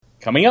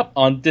Coming up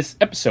on this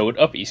episode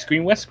of East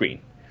Screen, West Screen,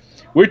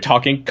 we're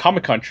talking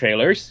Comic-Con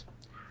trailers,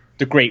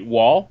 The Great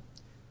Wall,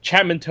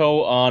 Chapman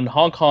Toe on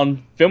Hong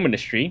Kong film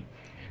industry,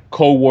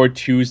 Cold War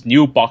II's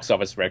new box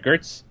office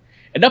records,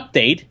 an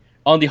update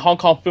on the Hong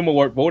Kong Film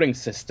Award voting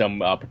system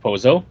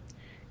proposal,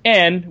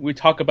 and we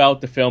talk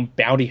about the film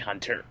Bounty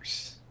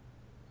Hunters.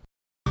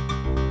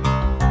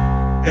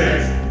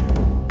 East,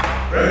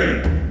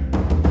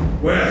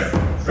 Screen, West,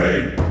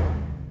 Screen.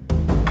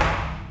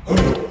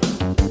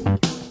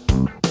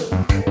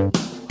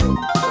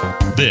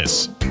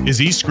 This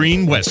is East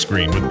Screen, West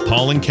Screen with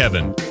Paul and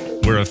Kevin,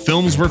 where if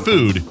films were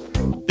food,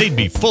 they'd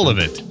be full of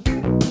it.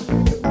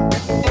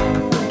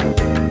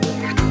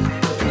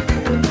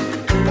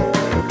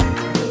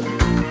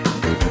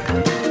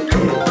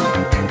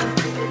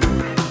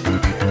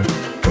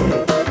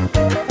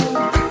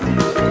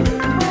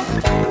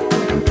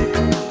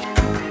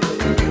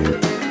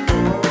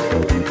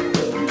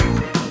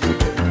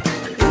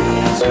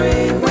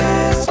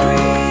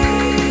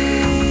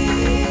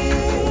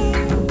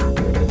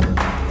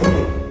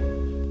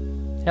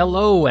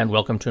 Hello, and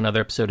welcome to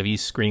another episode of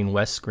East Screen,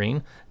 West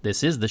Screen.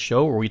 This is the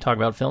show where we talk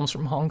about films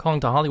from Hong Kong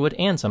to Hollywood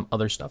and some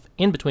other stuff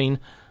in between.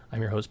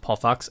 I'm your host, Paul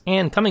Fox,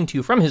 and coming to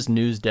you from his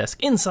news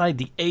desk inside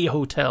the A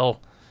Hotel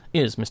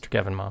is Mr.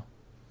 Kevin Ma.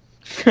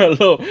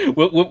 Hello,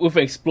 with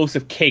an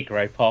explosive cake,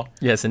 right, Paul?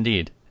 Yes,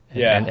 indeed.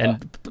 Yeah.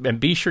 And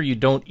be sure you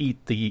don't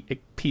eat the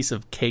piece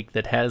of cake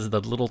that has the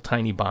little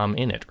tiny bomb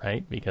in it,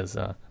 right? Because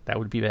that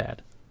would be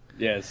bad.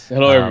 Yes.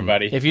 Hello,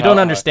 everybody. If you don't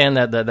understand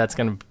that's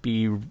going to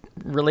be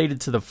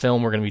related to the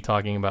film we're going to be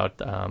talking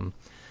about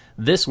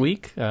this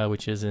week,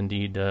 which is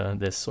indeed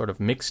this sort of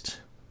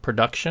mixed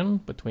production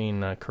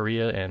between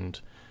Korea and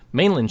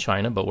mainland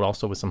China, but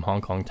also with some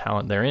Hong Kong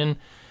talent therein,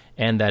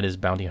 and that is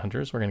Bounty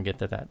Hunters. We're going to get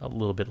to that a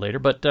little bit later.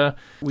 But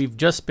we've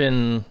just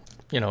been,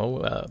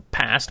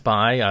 passed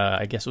by,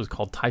 I guess it was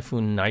called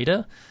Typhoon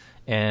Nida.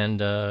 And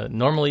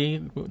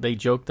normally they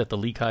joke that the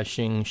Li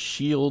Ka-shing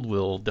shield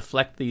will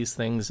deflect these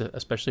things,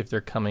 especially if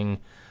they're coming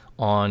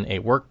on a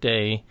work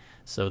day,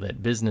 so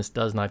that business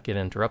does not get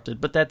interrupted.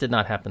 But that did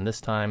not happen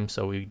this time,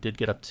 so we did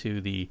get up to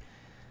the,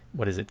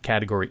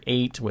 Category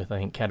 8, with, I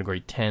think,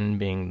 Category 10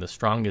 being the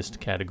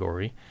strongest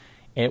category.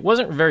 And it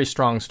wasn't a very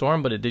strong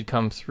storm, but it did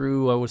come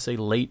through, I would say,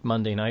 late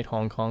Monday night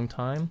Hong Kong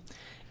time,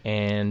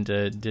 and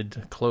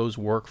did close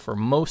work for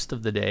most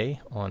of the day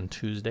on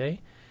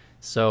Tuesday.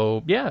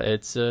 So, yeah,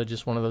 it's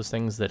just one of those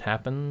things that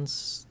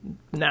happens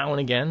now and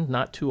again,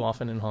 not too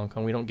often in Hong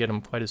Kong. We don't get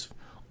them quite as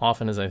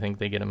often as I think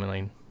they get them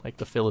in, like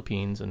the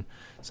Philippines and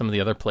some of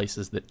the other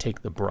places that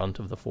take the brunt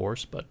of the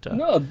force. But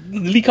no,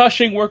 the Li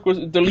Ka-shing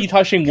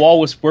wall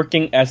was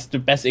working as the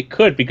best it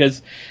could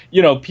because,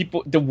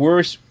 people, the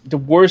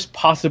worst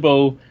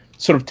possible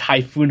sort of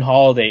typhoon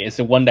holiday is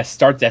the one that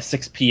starts at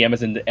 6 p.m.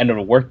 as in the end of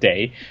the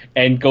workday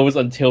and goes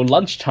until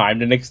lunchtime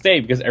the next day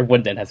because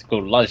everyone then has to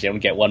go to lunch. They don't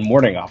get one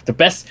morning off. The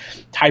best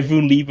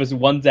typhoon leave is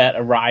one that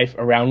arrive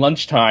around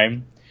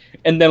lunchtime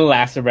and then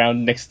lasts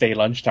around next day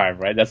lunchtime,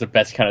 right? That's the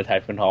best kind of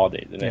typhoon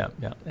holiday, isn't it?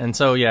 Yeah. And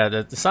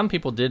so, some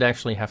people did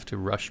actually have to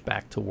rush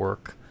back to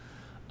work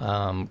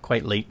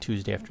quite late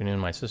Tuesday afternoon.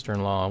 My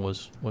sister-in-law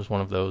was one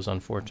of those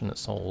unfortunate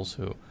souls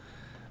who,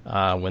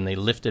 when they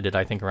lifted it,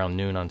 I think around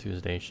noon on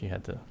Tuesday, she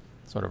had to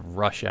sort of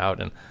rush out.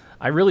 And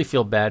I really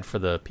feel bad for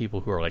the people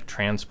who are like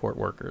transport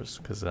workers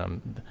because,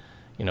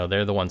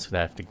 they're the ones who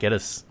have to get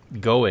us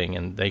going,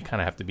 and they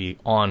kind of have to be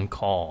on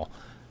call,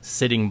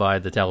 sitting by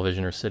the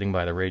television or sitting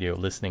by the radio,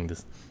 listening to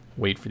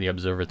wait for the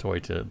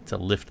observatory to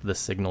lift the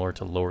signal or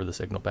to lower the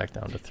signal back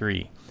down to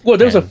 3. Well,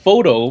 there's a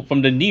photo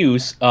from the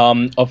news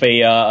of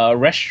a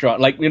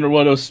restaurant, like one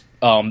of those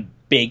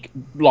big,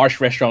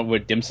 large restaurant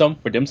with dim sum.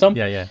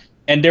 Yeah.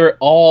 And they're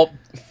all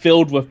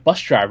filled with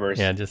bus drivers.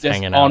 Yeah, just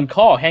hanging out. On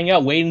call, hanging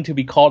out, waiting to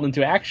be called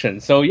into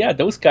action. So, yeah,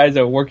 those guys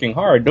are working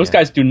hard. Those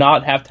guys do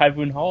not have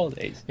typhoon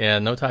holidays. Yeah,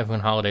 no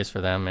typhoon holidays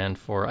for them and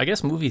for, I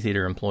guess, movie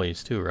theater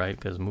employees too, right?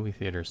 Because movie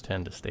theaters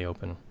tend to stay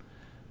open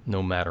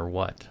no matter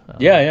what.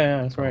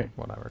 Yeah, that's right.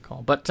 What I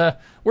recall. But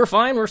we're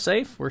fine. We're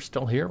safe. We're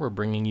still here. We're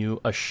bringing you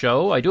a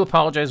show. I do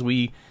apologize.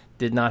 We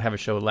did not have a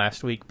show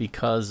last week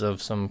because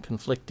of some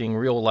conflicting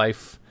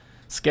real-life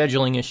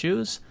scheduling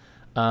issues.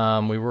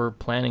 We were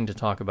planning to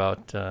talk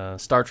about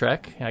Star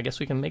Trek. I guess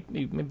we can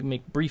maybe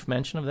make brief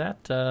mention of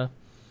that.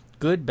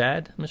 Good,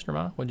 bad, Mr.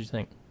 Ma? What did you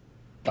think?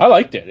 I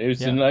liked it. It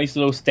was a nice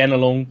little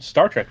standalone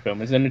Star Trek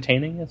film. It's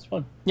entertaining. It's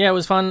fun. Yeah, it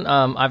was fun.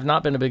 I've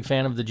not been a big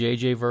fan of the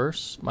JJ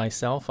verse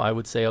myself. I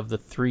would say of the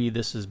 3,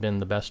 this has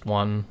been the best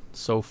one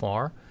so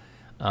far.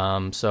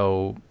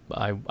 So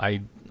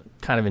I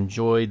kind of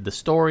enjoyed the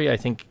story. I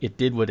think it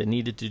did what it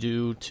needed to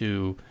do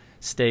to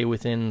stay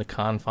within the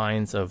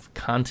confines of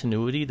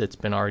continuity that's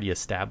been already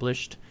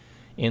established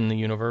in the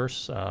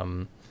universe.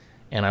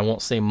 And I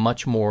won't say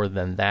much more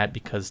than that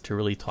because to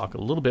really talk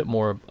a little bit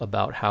more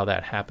about how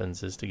that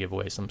happens is to give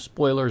away some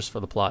spoilers for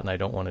the plot, and I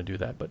don't want to do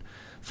that. But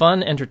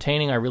fun,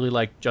 entertaining. I really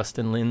like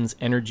Justin Lin's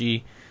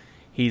energy.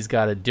 He's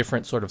got a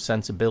different sort of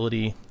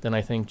sensibility than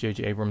I think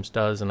J.J. Abrams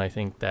does, and I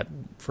think that,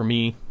 for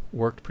me,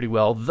 worked pretty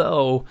well.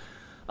 Though,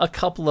 a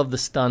couple of the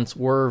stunts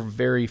were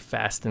very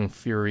Fast and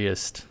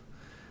Furious,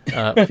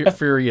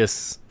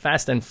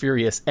 Fast and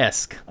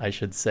Furious-esque, I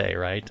should say,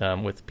 right?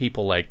 With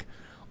people like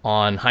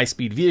on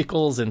high-speed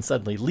vehicles and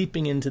suddenly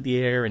leaping into the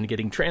air and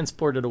getting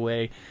transported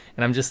away.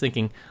 And I'm just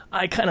thinking,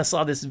 I kind of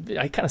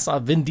saw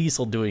Vin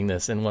Diesel doing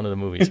this in one of the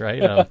movies,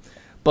 right?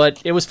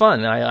 But it was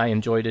fun. I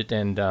enjoyed it,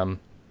 and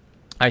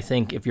I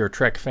think if you're a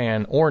Trek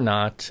fan or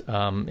not,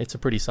 it's a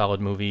pretty solid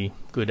movie.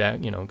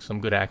 Some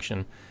good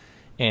action.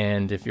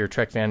 And if you're a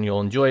Trek fan, you'll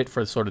enjoy it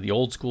for sort of the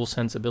old school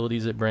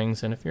sensibilities it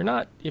brings. And if you're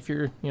not, if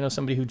you're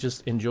somebody who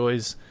just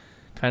enjoys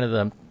kind of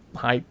the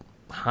high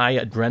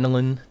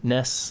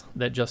adrenaline-ness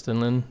that Justin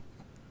Lin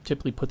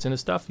typically puts into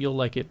stuff, you'll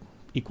like it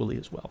equally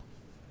as well.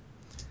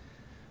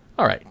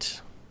 All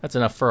right, that's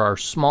enough for our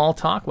small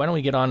talk. Why don't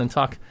we get on and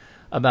talk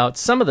about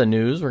some of the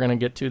news we're going to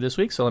get to this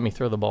week. So let me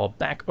throw the ball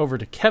back over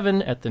to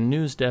Kevin at the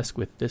news desk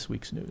with this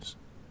week's news.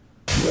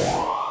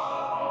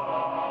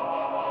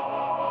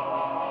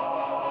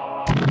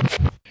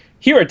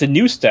 Here at the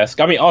news desk,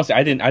 I mean, honestly,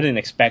 I didn't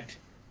expect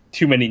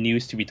too many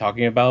news to be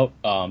talking about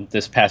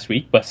this past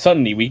week, but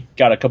suddenly we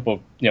got a couple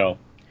of,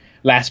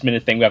 last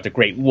minute thing. We have the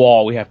Great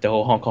Wall, we have the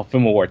whole Hong Kong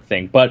Film Award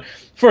thing. But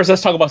first,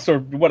 let's talk about sort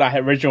of what I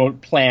had originally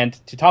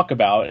planned to talk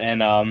about,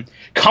 and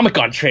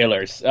Comic-Con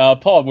trailers.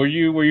 Paul, were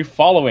you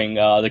following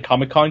the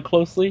Comic-Con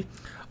closely?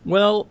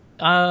 Well,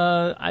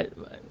 I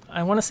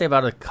want to say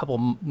about a couple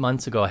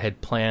months ago I had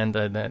planned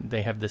that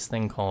they have this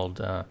thing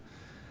called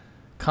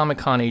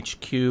Comic-Con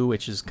HQ,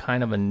 which is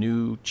kind of a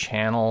new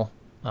channel,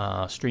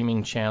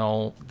 streaming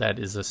channel that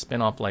is a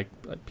spin-off, like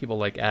people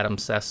like Adam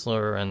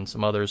Sessler and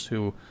some others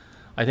who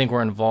I think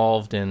were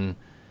involved in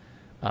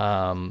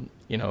G4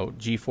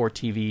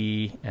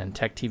 TV and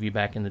Tech TV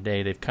back in the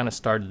day. They've kind of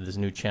started this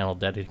new channel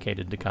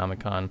dedicated to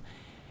Comic-Con,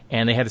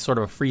 and they had a sort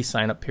of a free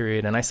sign-up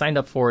period, and I signed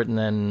up for it, and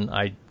then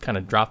I kind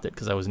of dropped it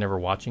because I was never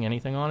watching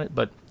anything on it.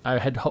 But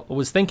I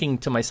was thinking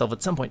to myself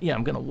at some point,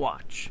 I'm going to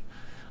watch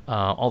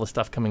all the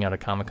stuff coming out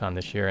of Comic-Con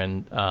this year.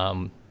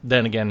 And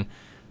then again,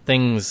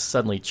 things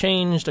suddenly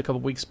changed a couple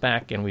weeks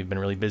back, and we've been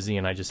really busy,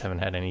 and I just haven't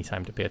had any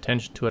time to pay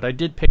attention to it. I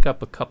did pick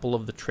up a couple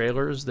of the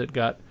trailers that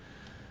got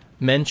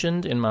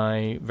mentioned in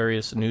my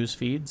various news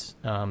feeds,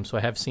 so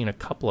I have seen a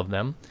couple of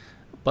them.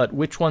 But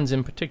which ones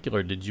in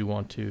particular did you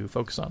want to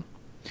focus on?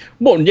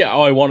 Well, yeah,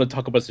 all I want to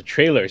talk about is the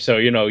trailer. So,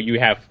 you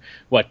have,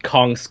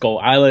 Kong Skull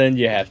Island,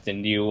 you have the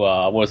new,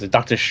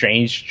 Doctor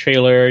Strange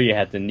trailer, you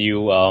have the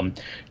new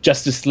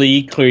Justice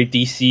League, clearly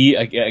DC,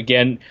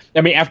 again,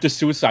 I mean, after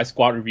Suicide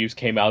Squad reviews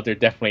came out, they're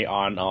definitely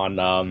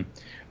on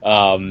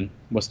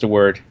what's the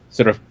word,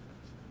 sort of,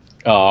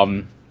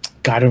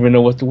 God, I don't even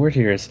know what the word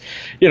here is.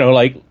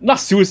 Not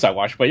suicide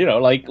watch, but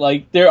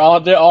they're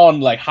on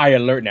like high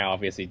alert now.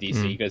 Obviously,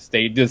 DC, because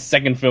they did the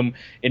second film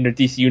in the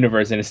DC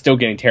universe and it's still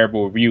getting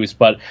terrible reviews.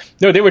 But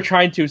no, they were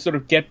trying to sort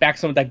of get back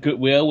some of that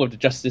goodwill with the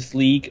Justice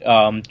League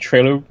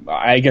trailer.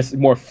 I guess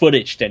more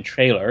footage than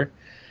trailer.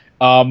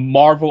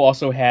 Marvel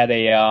also had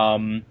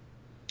a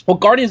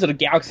Guardians of the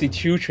Galaxy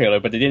 2 trailer,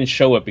 but they didn't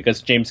show it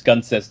because James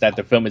Gunn says that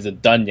the film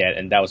isn't done yet,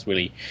 and that was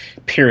really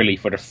purely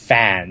for the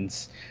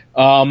fans.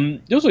 There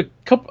was a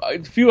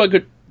few I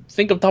could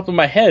think of top of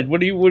my head. What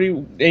do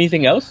you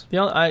anything else?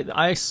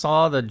 I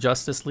saw the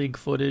Justice League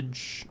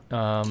footage,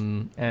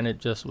 and it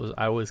just was,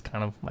 I was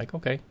kind of like,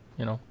 okay,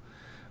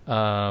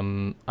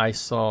 I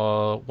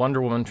saw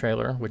Wonder Woman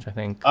trailer, which I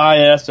think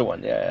yeah, that's the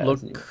one. Yeah,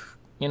 look,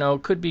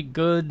 could be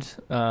good,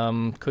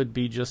 could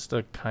be just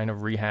a kind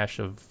of rehash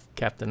of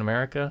Captain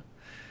America.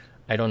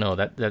 I don't know.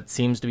 That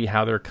seems to be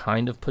how they're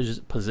kind of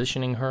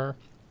positioning her.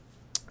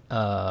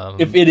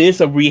 If it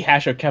is a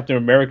rehash of Captain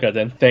America,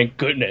 then thank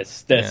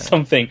goodness that's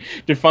something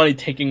they're finally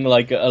taking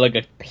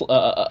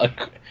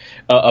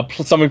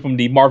something from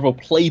the Marvel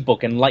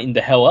playbook and lighten the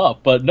hell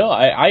up. But no,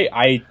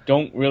 I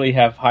don't really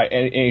have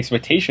any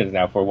expectations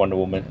now for Wonder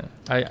Woman.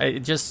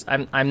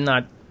 I'm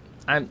not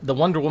the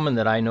Wonder Woman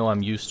that I know.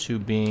 I'm used to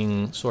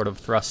being sort of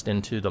thrust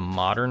into the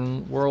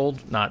modern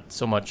world, not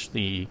so much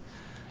the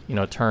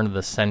turn of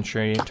the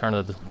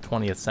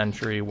 20th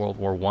century, World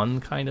War I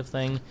kind of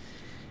thing.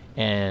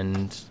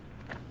 And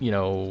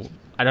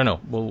I don't know.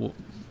 Well,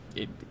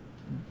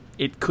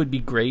 it could be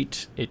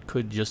great. It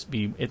could just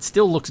be. It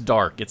still looks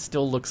dark. It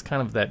still looks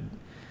kind of that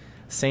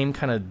same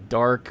kind of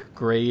dark,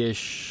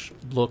 grayish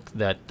look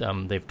that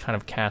they've kind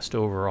of cast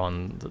over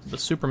on the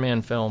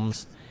Superman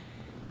films,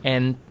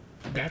 and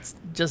that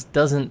just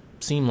doesn't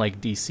seem like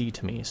DC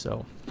to me.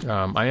 So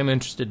I am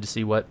interested to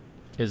see what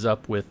is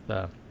up with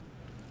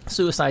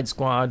Suicide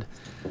Squad.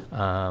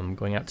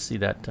 Going out to see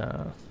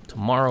that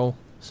tomorrow.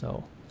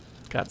 So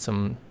got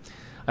some.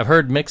 I've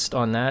heard mixed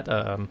on that.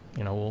 I'll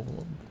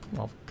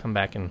come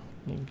back and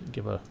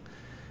give a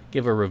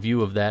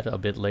review of that a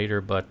bit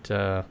later. But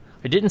I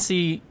didn't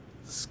see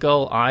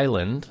Skull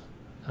Island,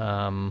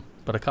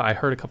 but I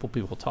heard a couple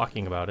people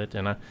talking about it,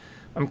 and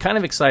I'm kind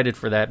of excited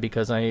for that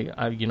because I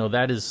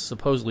that is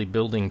supposedly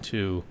building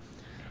to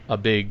a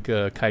big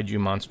kaiju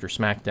monster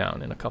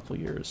smackdown in a couple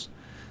years.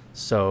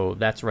 So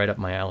that's right up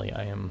my alley.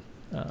 I am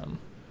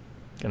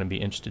going to be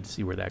interested to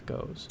see where that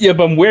goes. Yeah,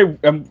 but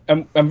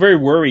I'm very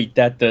worried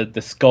that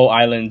the Skull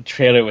Island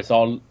trailer was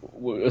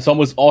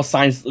almost all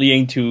signs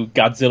leading to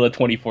Godzilla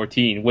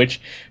 2014, which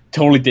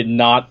totally did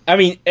not. I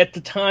mean, at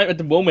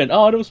the moment,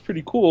 it was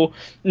pretty cool.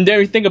 And then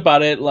you think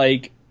about it,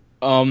 like,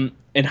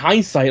 in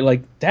hindsight,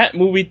 like, that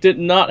movie did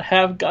not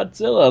have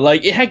Godzilla.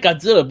 Like, it had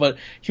Godzilla, but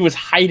he was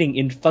hiding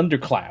in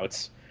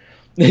thunderclouds.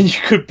 And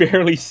you could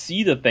barely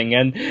see the thing.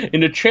 And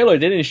in the trailer,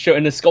 they didn't show,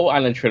 in the Skull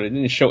Island trailer, they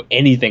didn't show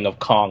anything of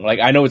Kong. Like,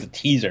 I know it's a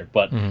teaser,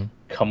 but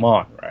come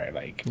on, right?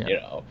 Like,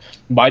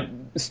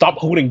 stop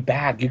holding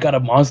back. You got a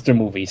monster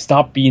movie.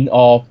 Stop being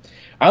all,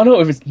 I don't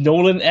know if it's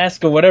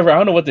Nolan-esque or whatever. I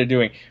don't know what they're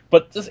doing.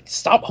 But just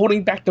stop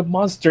holding back the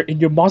monster in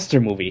your monster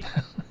movie.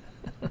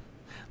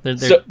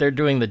 They're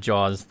doing the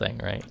Jaws thing,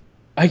 right?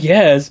 I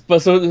guess.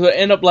 But so it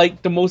end up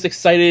like the most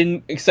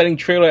exciting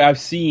trailer I've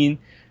seen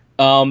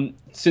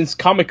since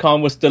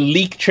Comic-Con was the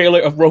leak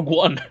trailer of Rogue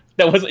One.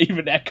 That wasn't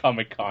even at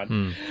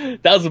Comic-Con.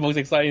 That was the most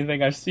exciting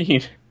thing I've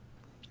seen.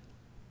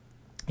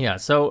 Yeah,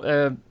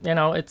 so,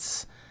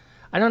 it's...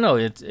 I don't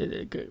know.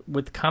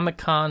 With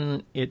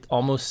Comic-Con, it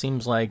almost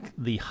seems like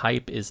the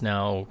hype is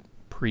now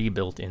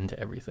pre-built into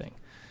everything.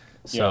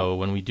 So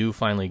when we do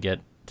finally get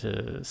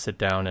to sit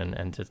down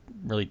and to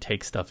really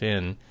take stuff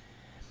in,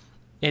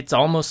 it's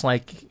almost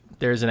like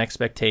there's an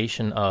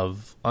expectation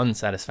of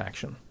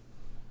unsatisfaction,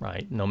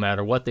 right? No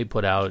matter what they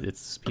put out,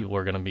 people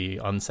are going to be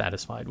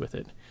unsatisfied with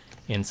it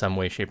in some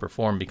way, shape, or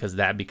form, because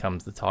that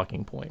becomes the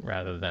talking point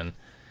rather than,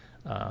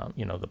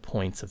 the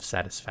points of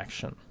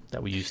satisfaction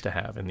that we used to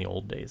have in the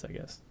old days, I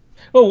guess.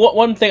 Well,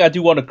 one thing I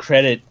do want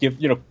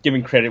to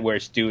giving credit where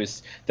it's due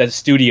is that the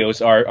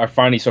studios are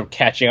finally sort of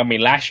catching. I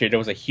mean, last year there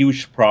was a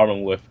huge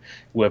problem with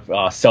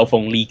cell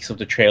phone leaks of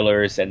the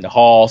trailers and the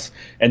hauls,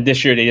 and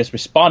this year they just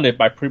responded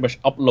by pretty much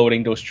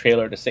uploading those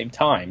trailers at the same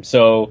time.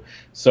 So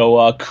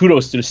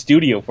kudos to the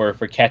studio for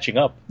catching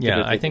up.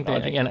 Yeah, I think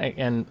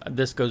and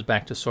this goes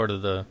back to sort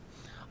of the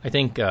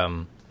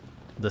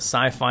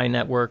Sci-Fi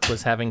Network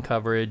was having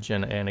coverage,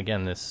 and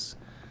again this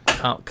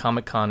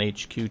Comic-Con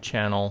HQ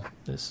channel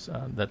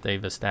that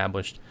they've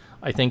established.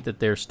 I think that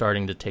they're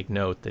starting to take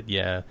note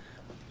that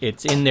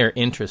it's in their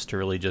interest to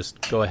really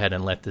just go ahead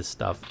and let this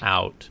stuff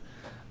out.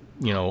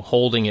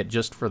 Holding it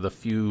just for the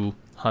few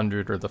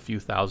hundred or the few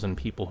thousand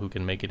people who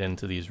can make it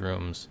into these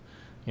rooms,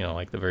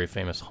 like the very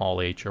famous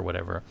Hall H or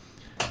whatever.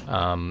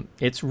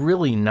 It's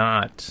really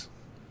not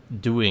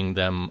doing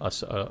them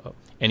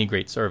any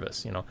great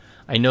service.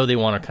 I know they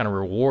want to kind of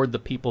reward the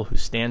people who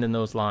stand in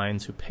those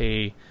lines, who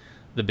pay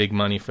the big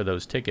money for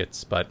those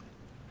tickets, but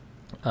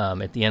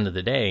at the end of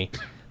the day,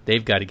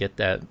 they've got to get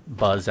that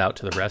buzz out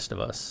to the rest of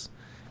us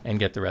and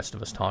get the rest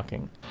of us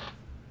talking.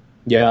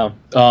 Yeah,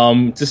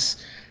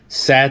 just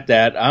sad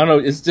that, I don't know,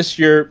 it's this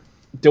year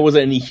there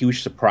wasn't any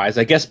huge surprise.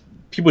 I guess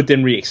people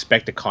didn't really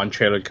expect the Con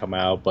trailer to come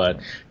out,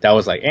 but that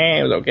was like,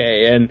 it was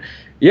okay. And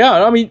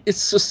yeah, I mean,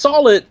 it's a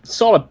solid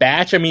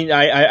batch. I mean,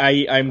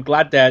 I'm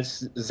glad that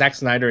Zack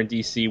Snyder and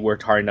DC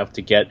worked hard enough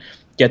to get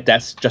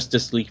that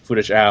Justice League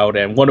footage out,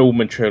 and Wonder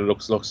Woman trailer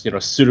looks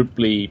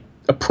suitably,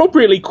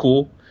 appropriately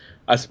cool,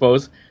 I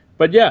suppose.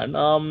 But yeah,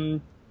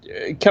 kind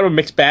of a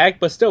mixed bag,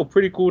 but still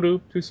pretty cool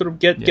to sort of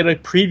get a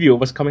preview of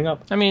what's coming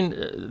up. I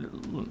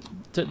mean,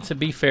 to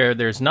be fair,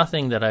 there's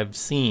nothing that I've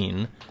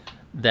seen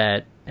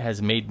that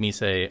has made me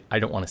say I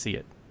don't want to see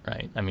it.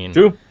 Right? I mean,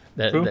 True.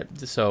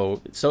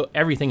 So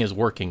everything is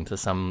working to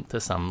some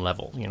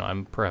level.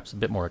 I'm perhaps a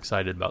bit more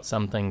excited about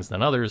some things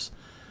than others.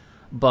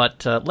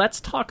 But let's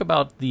talk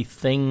about the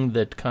thing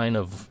that kind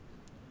of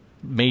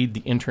made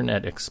the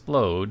internet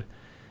explode.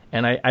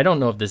 And I don't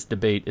know if this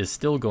debate is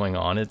still going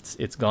on.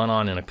 It's gone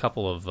on in a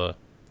couple of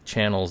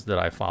channels that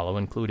I follow,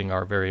 including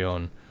our very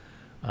own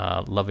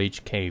Love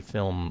HK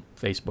Film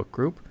Facebook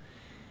group.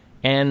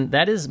 And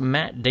that is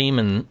Matt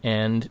Damon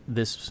and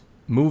this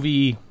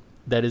movie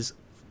that is,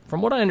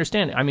 from what I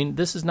understand, I mean,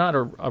 this is not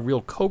a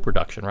real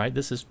co-production, right?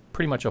 This is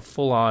pretty much a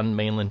full-on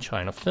mainland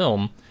China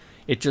film.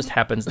 It just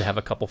happens to have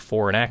a couple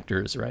foreign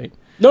actors, right?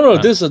 No,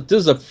 this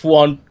is a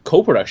full-on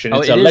co-production.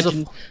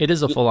 It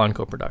is a full-on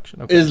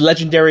co-production. Okay. It is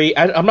Legendary.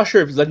 I'm not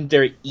sure if it's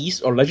Legendary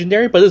East or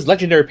Legendary, but it's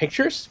Legendary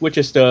Pictures, which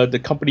is the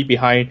company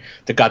behind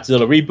the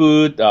Godzilla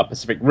reboot,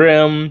 Pacific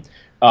Rim.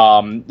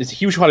 It's a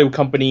huge Hollywood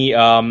company.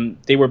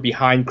 They were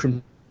behind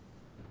Crimson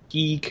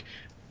Geek.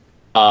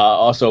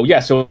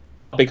 So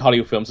big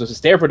Hollywood films. So it's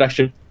their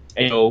production,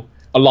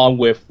 along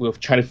with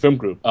China Film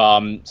Group.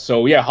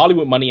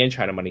 Hollywood money and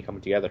China money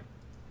coming together.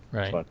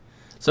 Right.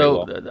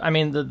 So, I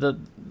mean,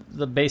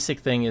 the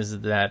basic thing is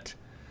that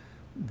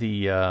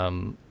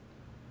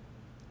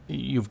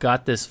you've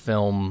got this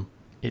film.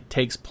 It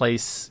takes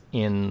place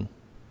in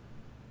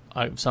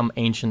some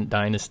ancient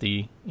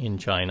dynasty in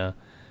China.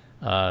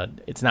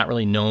 It's not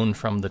really known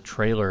from the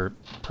trailer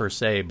per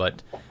se,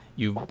 but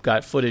you've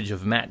got footage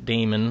of Matt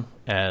Damon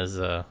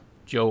as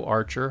Joe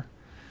Archer,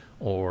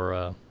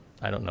 or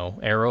I don't know,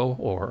 Arrow,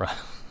 or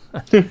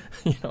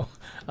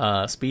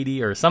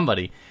Speedy, or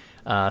somebody.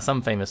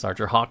 Some famous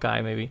archer,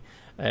 Hawkeye maybe.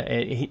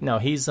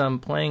 He's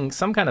playing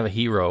some kind of a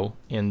hero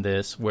in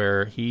this,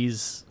 where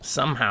he's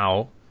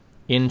somehow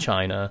in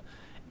China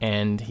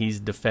and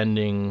he's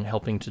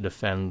helping to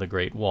defend the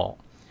Great Wall.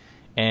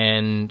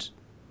 And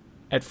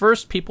at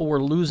first, people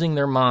were losing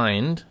their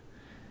mind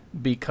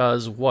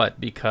because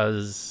what?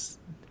 Because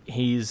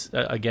he's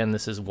again,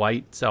 this is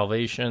white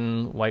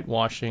salvation,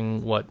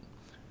 whitewashing. What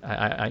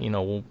I've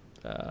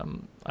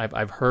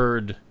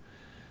heard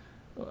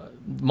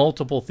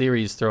multiple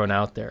theories thrown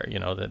out there.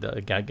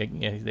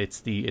 It's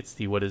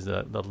the what is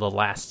the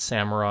Last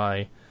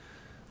Samurai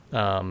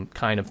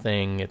kind of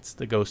thing. It's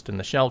the Ghost in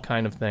the Shell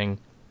kind of thing.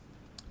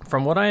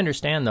 From what I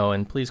understand, though,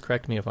 and please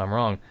correct me if I'm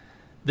wrong,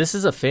 this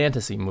is a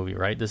fantasy movie,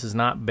 right? This is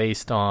not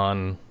based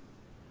on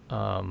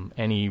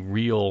any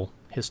real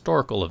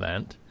historical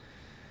event.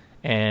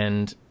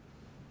 And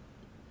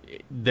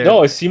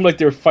no, it seemed like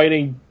they were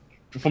fighting.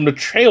 From the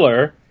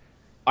trailer,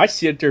 I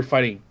see that they're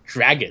fighting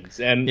dragons,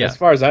 and as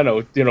far as I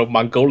know,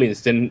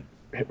 Mongolians didn't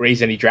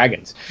raise any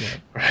dragons. Yeah.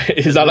 Right?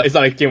 It's not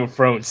like Game of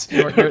Thrones.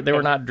 They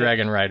were not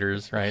dragon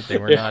riders, right? They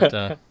were not.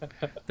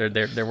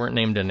 They weren't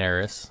named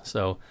Daenerys.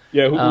 So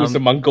yeah, who was the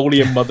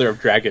Mongolian mother of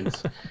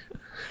dragons?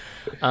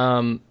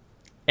 And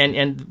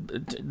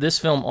this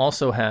film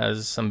also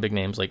has some big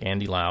names like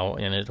Andy Lau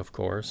in it, of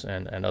course,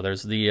 and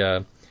others.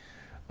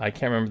 I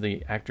can't remember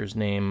the actor's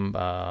name,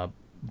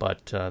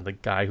 but the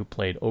guy who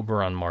played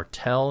Oberyn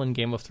Martell in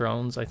Game of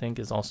Thrones, I think,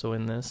 is also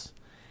in this.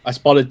 I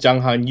spotted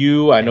Zhang Han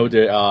Yu. I know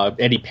that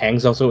Eddie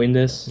Pang's also in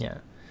this. Yeah.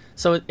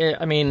 So,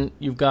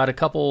 you've got a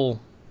couple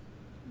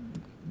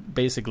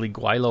basically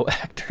Guaylo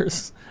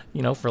actors,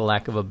 for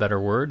lack of a better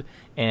word,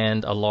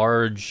 and a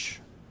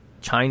large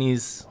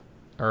Chinese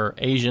or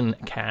Asian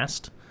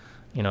cast,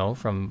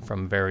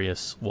 from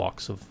various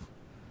walks of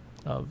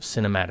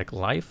cinematic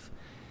life.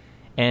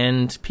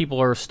 And people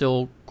are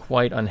still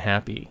quite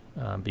unhappy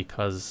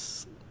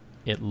because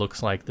it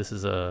looks like this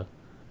is a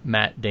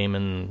Matt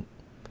Damon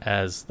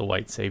as the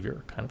white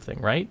savior kind of thing,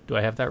 right? Do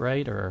I have that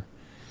right? Or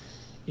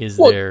is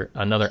there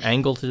another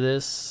angle to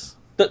this?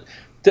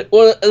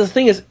 The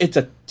thing is, it's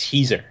a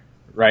teaser,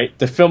 right?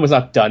 The film is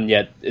not done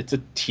yet. It's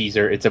a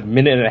teaser. It's a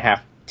 1.5-minute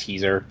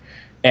teaser.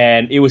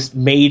 And it was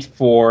made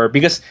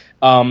because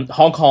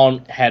Hong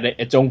Kong had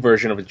its own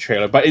version of the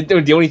trailer, but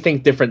the only thing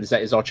different is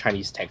that it's all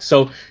Chinese text.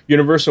 So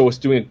Universal was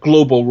doing a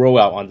global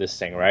rollout on this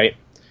thing, right?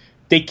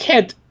 They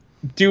can't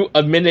do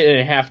a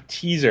 1.5-minute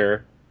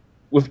teaser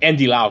with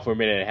Andy Lau for 1.5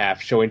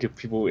 minutes showing to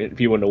people in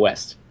the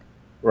West,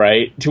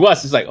 right? To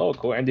us, it's like, oh,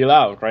 cool, Andy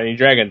Lau riding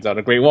dragons on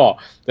the Great Wall.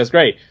 That's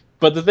great.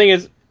 But the thing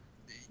is,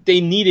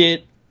 they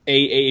needed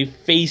a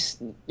face,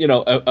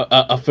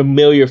 a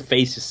familiar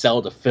face to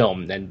sell the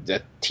film and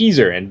the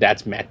teaser, and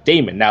that's Matt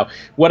Damon. Now,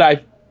 what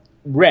I've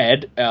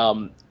read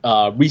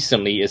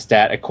recently is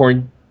that,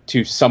 according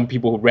to some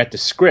people who read the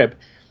script,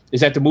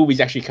 is that the movie's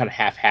actually kind of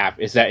half-half.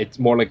 Is that it's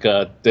more like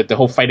the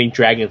whole fighting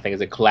dragon thing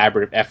is a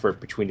collaborative effort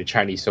between the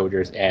Chinese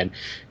soldiers and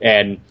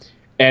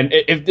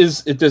if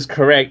this is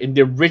correct, in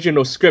the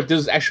original script, this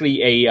is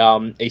actually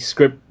a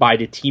script by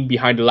the team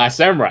behind The Last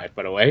Samurai,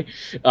 by the way,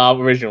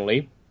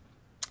 originally.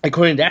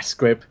 According to that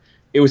script,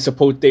 they were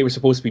supposed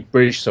to be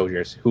British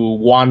soldiers who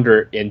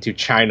wander into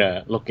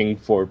China looking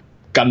for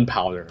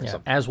gunpowder or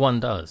something. As one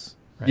does.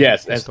 Right?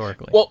 Yes,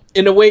 historically. Well,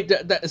 in a way,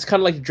 that it's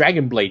kind of like the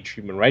Dragon Blade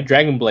treatment, right?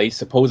 Dragon Blade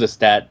supposes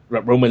that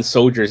Roman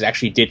soldiers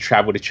actually did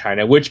travel to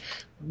China, which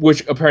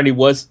apparently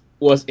was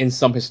in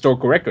some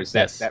historical records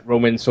that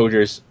Roman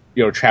soldiers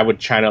traveled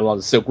to China along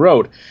the Silk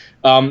Road.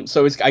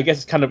 So I guess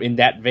it's kind of in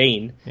that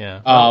vein.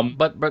 Yeah.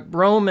 But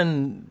Rome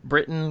and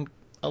Britain,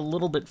 a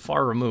little bit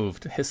far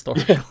removed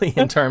historically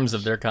in terms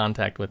of their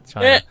contact with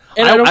China.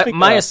 And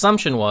my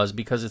assumption was,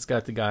 because it's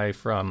got the guy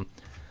from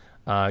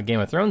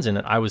Game of Thrones in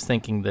it, I was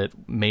thinking that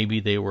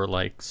maybe they were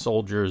like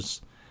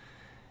soldiers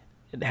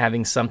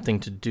having something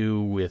to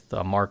do with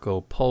a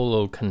Marco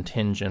Polo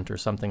contingent or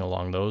something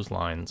along those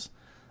lines.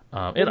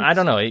 I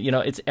don't know.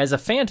 It's as a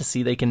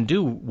fantasy, they can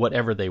do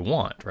whatever they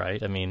want,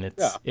 right? I mean,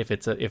 if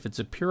it's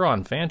a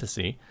pure-on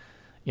fantasy,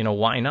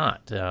 why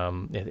not?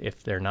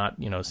 If they're not,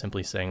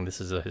 simply saying this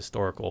is a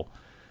historical,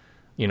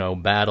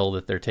 battle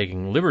that they're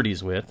taking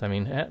liberties with. I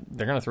mean,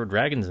 they're going to throw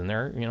dragons in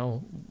there.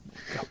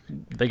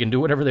 They can do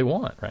whatever they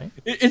want, right?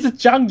 It's a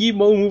Zhang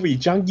Yimou movie.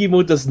 Zhang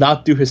Yimou does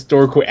not do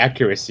historical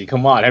accuracy.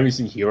 Come on, have you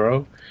seen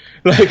Hero?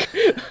 Like,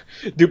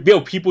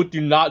 people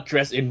do not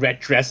dress in red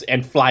dress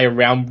and fly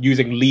around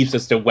using leaves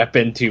as their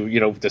weapon to,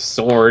 the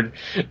sword,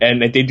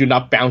 and they do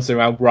not bounce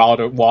around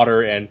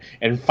water and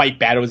fight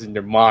battles in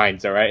their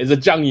minds. All right, it's a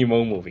Zhang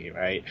Yimou movie,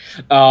 right?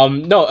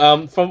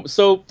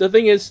 So the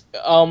thing is,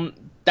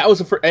 that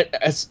was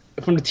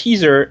from the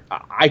teaser,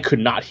 I could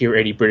not hear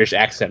any British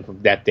accent from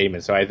Matt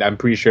Damon, so I'm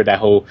pretty sure that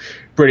whole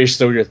British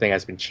soldier thing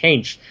has been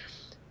changed.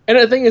 And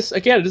the thing is,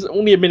 again, this is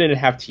only a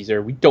 1.5-minute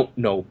teaser. We don't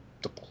know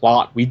the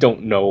plot. We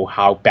don't know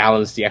how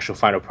balanced the actual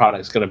final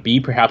product is going to be.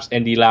 Perhaps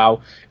Andy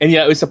Lau, and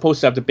it's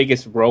supposed to have the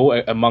biggest role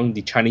among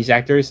the Chinese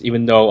actors,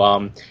 even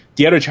though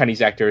the other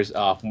Chinese actors,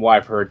 from what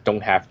I've heard,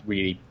 don't have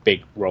really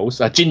big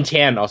roles. Jin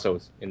Tian also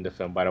is in the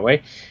film, by the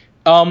way.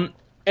 And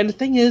the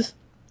thing is,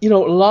 a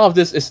lot of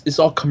this is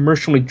all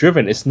commercially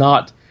driven. It's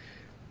not.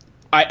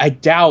 I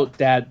doubt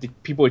that the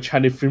people at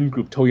China Film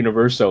Group told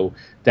Universal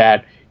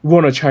that we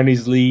want a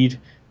Chinese lead,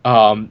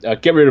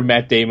 get rid of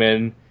Matt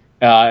Damon,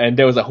 and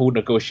there was a whole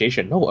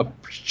negotiation. No,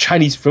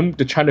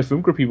 the China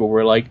Film Group people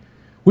were like,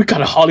 we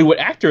got a Hollywood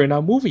actor in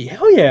our movie.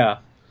 Hell yeah.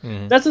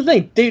 That's the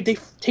thing. They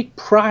take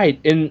pride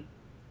in.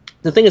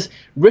 The thing is,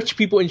 rich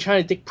people in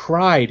China take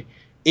pride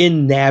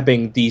in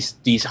nabbing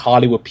these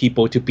Hollywood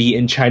people to be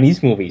in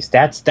Chinese movies.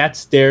 That's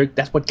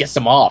what gets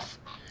them off.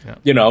 Yeah.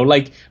 You know,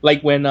 like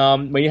when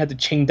you had the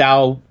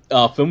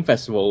Qingdao Film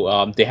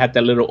Festival, they had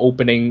that little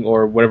opening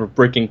or whatever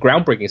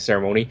groundbreaking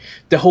ceremony.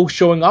 The whole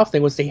showing off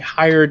thing was they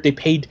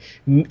paid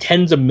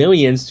tens of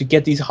millions to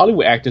get these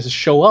Hollywood actors to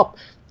show up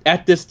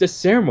at this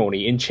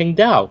ceremony in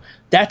Qingdao.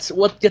 That's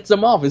what gets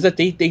them off, is that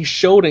they're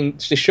showing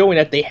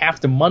that they have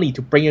the money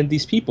to bring in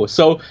these people.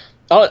 So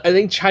I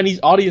think Chinese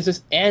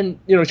audiences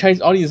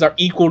are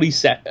equally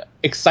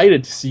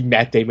excited to see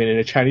Matt Damon in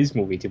a Chinese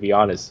movie, to be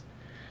honest.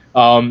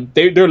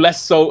 They're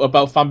less so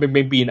about Fan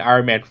Bingbing being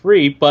Iron Man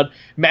 3, but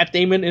Matt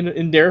Damon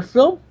in their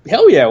film,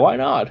 hell yeah, why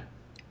not?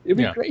 It'd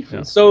be great.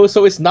 Yeah. So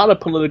it's not a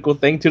political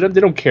thing to them.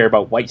 They don't care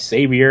about white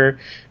savior,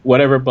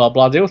 whatever, blah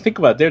blah. They don't think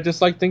about it. They're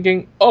just like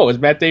thinking, oh, it's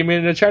Matt Damon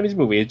in a Chinese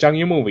movie, a Zhang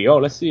Yimou movie. Oh,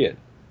 let's see it.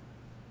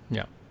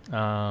 Yeah.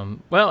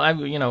 Well,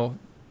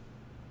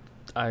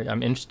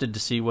 I'm interested to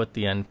see what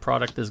the end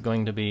product is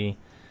going to be,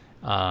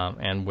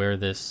 and where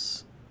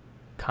this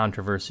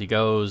controversy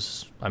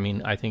goes. I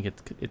mean, I think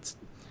it's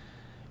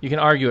you can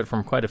argue it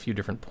from quite a few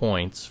different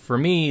points. For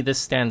me, this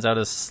stands out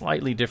as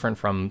slightly different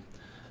from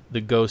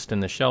the Ghost in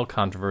the Shell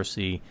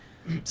controversy,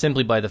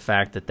 simply by the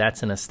fact that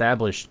that's an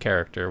established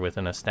character with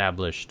an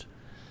established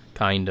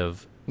kind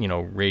of,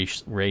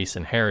 race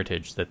and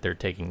heritage that they're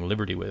taking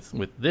liberty with.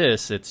 With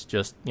this, it's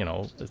just,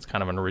 it's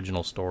kind of an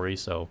original story,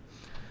 so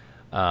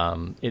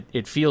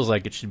it feels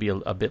like it should be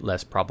a bit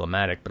less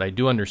problematic. But I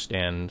do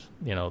understand,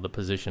 the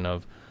position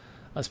of,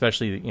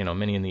 especially,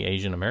 many in the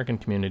Asian American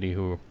community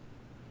who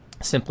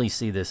simply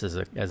see this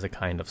as a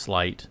kind of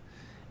slight.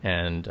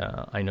 And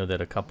I know that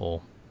a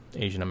couple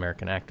Asian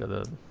American actor,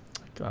 the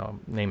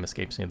name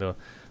escapes me, the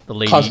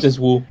lady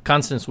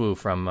Constance Wu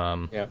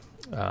from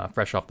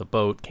Fresh Off the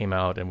Boat came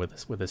out and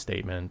with a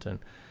statement. And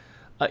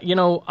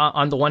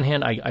on the one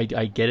hand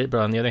I get it, but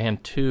on the other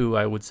hand too,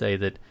 I would say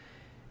that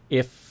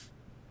if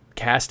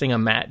casting a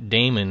Matt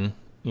Damon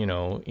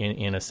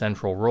in a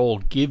central role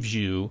gives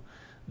you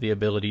the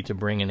ability to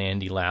bring in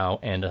Andy Lau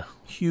and a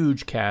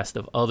huge cast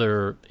of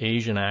other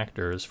Asian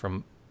actors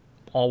from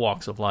all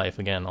walks of life,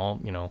 again, all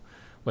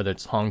whether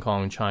it's Hong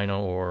Kong,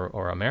 China,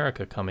 or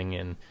America coming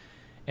in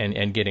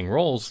and getting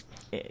roles,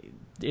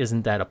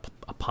 isn't that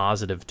a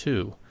positive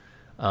too?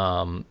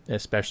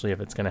 Especially if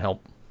it's going to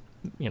help,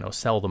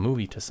 sell the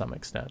movie to some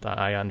extent.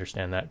 I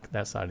understand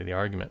that side of the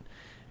argument.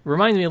 It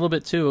reminds me a little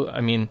bit too,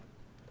 I mean,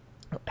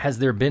 has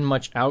there been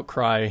much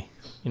outcry,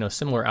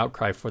 similar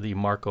outcry for the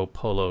Marco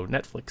Polo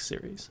Netflix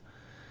series?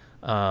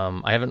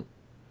 I haven't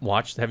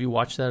watched. Have you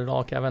watched that at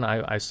all, Kevin?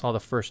 I saw the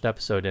first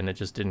episode and it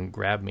just didn't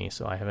grab me,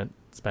 so I haven't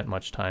spent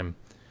much time,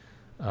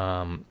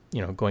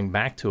 going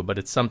back to it. But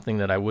it's something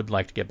that I would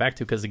like to get back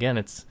to because, again,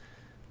 it's,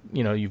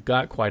 you've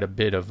got quite a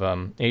bit of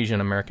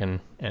Asian American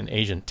and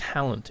Asian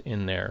talent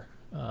in there,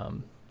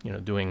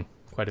 doing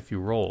quite a few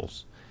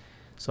roles.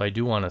 So I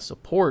do want to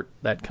support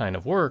that kind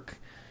of work,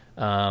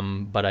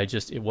 but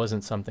it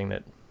wasn't something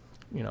that,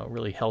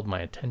 really held my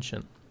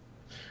attention.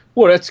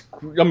 Well, that's,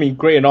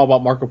 great and all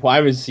about Marco Polo. I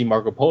haven't seen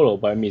Marco Polo,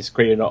 but it's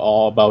great and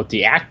all about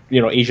the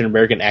Asian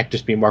American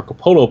actors being Marco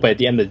Polo. But at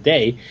the end of the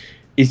day,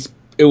 it's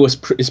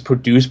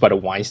produced by the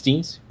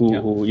Weinsteins,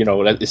 who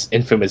is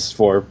infamous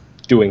for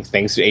doing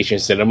things to Asian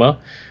cinema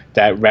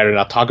that rather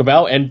not talk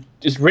about, and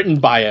it's written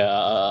by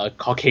a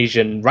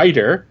Caucasian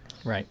writer,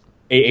 right?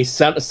 A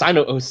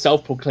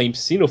self-proclaimed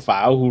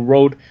cinephile who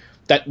wrote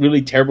that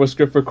really terrible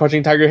script for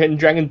Crouching Tiger, Hidden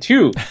Dragon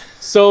 2.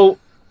 So,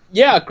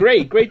 yeah,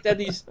 great that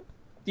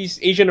these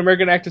Asian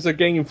American actors are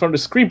getting in front of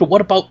the screen, but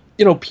what about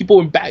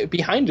people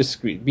behind the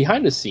screen,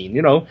 behind the scene?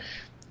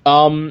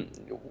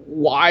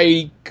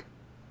 Why?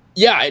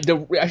 Yeah,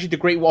 the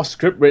Great Wall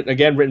script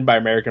written by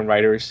American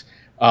writers,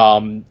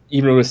 even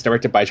though it was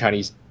directed by a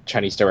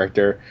Chinese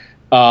director.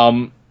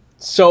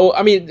 So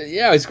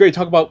it's great to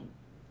talk about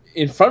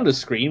in front of the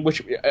screen,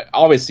 which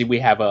obviously we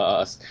have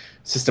a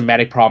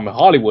systematic problem in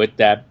Hollywood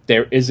that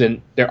there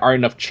aren't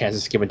enough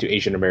chances given to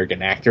Asian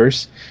American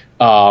actors.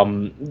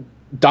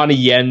 Donnie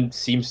Yen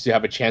seems to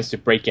have a chance to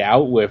break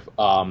out with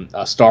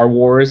Star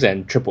Wars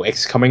and Triple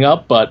X coming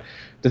up, but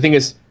the thing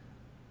is,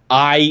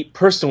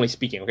 personally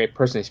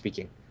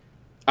speaking,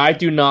 I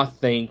do not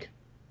think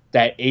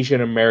that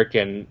Asian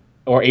American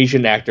or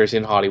Asian actors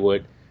in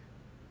Hollywood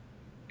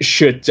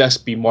should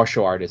just be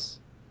martial artists.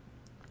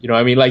 You know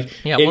what I mean?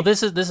 Well,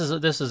 this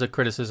is a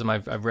criticism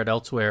I've read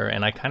elsewhere,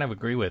 and I kind of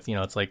agree with.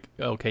 It's like,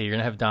 okay, you're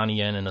gonna have Donnie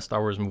Yen in a Star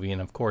Wars movie,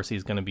 and of course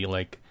he's gonna be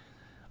like,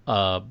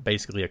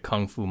 basically a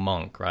kung fu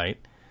monk, right?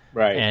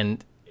 Right.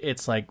 And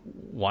it's like,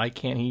 why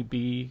can't he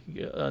be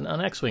an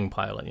X-wing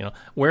pilot?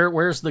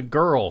 Where's the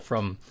girl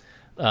from,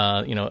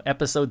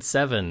 episode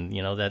 7?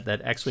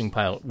 That X-wing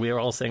pilot. We are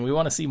all saying we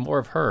want to see more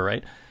of her,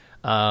 right?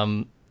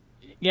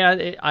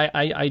 Yeah,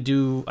 I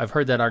do. I've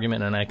heard that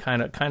argument, and I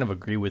kind of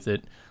agree with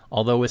it.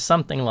 Although with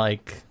something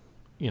like,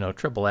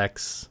 Triple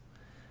X,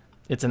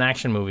 it's an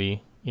action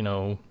movie.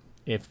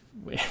 If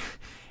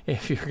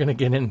if you're gonna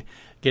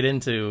get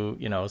into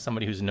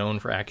somebody who's known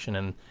for action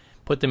and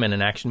put them in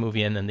an action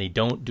movie, and then they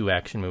don't do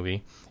action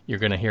movie, you're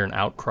gonna hear an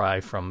outcry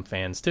from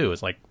fans too.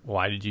 It's like,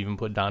 why did you even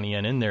put Donnie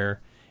Yen in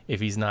there if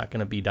he's not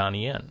gonna be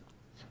Donnie Yen?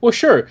 Well,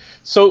 sure.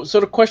 So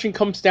the question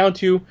comes down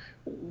to,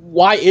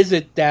 why is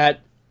it that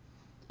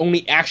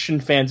only action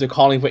fans are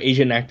calling for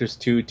Asian actors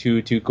to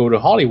go to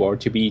Hollywood, or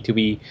to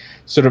be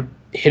sort of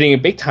hitting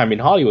it big time in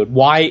Hollywood?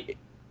 Why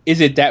is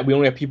it that we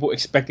only have people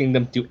expecting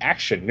them to do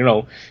action?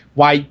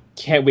 Why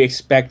can't we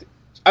expect?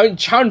 I mean,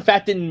 Chow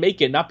Yun-fat didn't make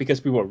it not because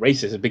people were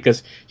racist, it's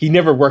because he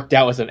never worked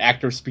out as an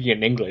actor speaking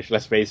in English.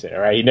 Let's face it,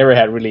 right? He never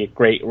had really a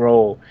great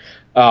role.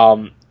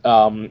 I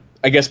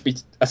guess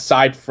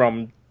aside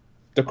from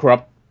the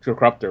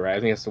Corruptor, right? I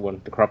think that's the one,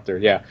 the Corruptor,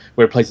 yeah,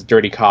 where he plays a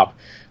dirty cop.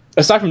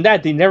 Aside from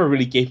that, they never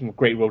really gave him a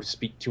great role to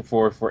speak to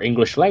for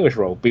English language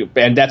role,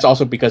 and that's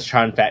also because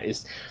Chow Yun-fat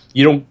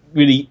you don't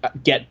really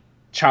get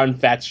Chow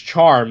Yun-fat's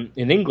charm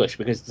in English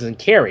because it doesn't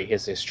carry.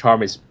 His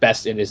charm is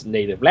best in his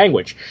native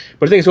language.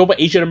 But the thing is, what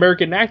about Asian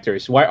American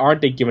actors? Why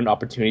aren't they given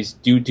opportunities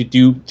to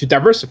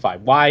diversify?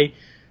 Why?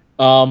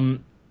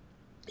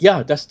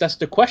 Yeah, that's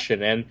the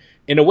question. And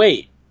in a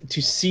way,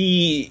 to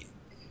see.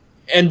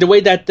 And the way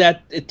that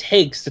it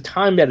takes, the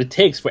time that it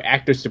takes for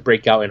actors to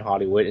break out in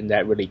Hollywood in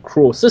that really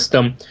cruel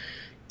system,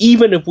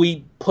 even if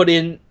we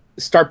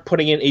start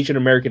putting in Asian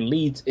American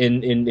leads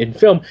in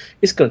film,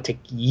 it's going to take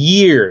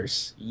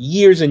years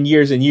and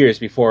years and years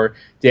before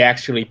they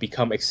actually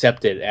become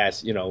accepted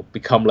as,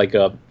 become like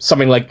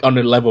something like on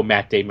the level of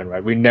Matt Damon,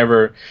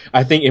 right?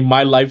 I think in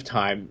my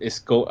lifetime,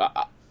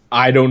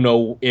 I don't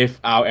know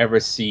if I'll ever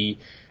see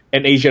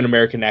an Asian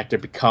American actor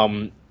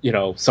become,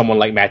 someone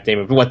like Matt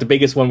Damon. But the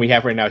biggest one we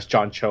have right now is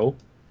John Cho,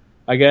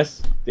 I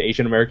guess, the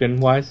Asian American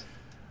wise,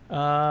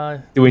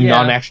 doing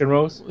non-action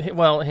roles.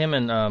 Well, him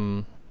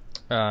and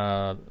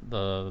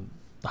the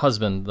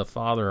husband, the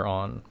father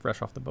on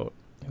Fresh Off the Boat,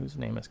 whose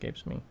name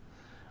escapes me.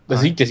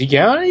 Does he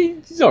count?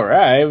 He's all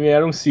right. I mean, I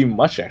don't see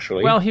much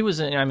actually. Well, he was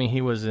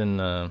in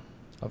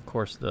of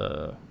course,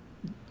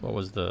 what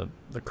was the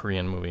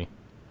Korean movie?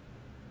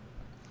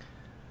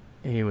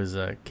 He was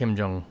Kim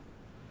Jong.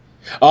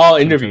 Oh,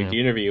 the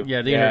interview.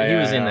 Yeah, he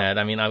was in that.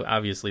 I mean,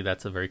 obviously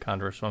that's a very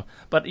controversial one.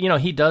 But,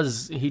 he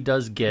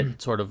does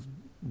get sort of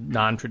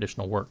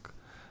non-traditional work.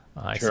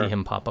 I see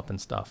him pop up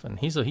and stuff, and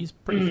he's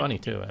pretty funny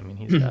too. I mean,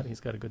 he's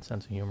got a good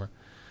sense of humor.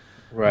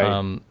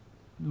 Right.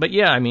 But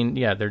yeah, I mean,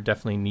 there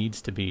definitely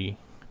needs to be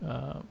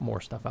more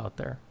stuff out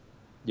there.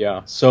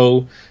 Yeah.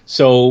 So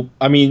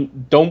I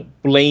mean, don't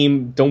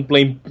blame.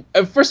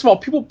 First of all,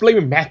 people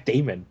blaming Matt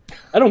Damon.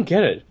 I don't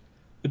get it.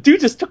 The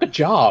dude just took a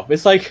job.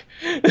 It's like,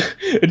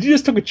 the dude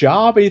just took a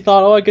job and he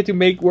thought, I get to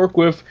work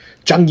with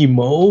Zhang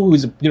Yimou,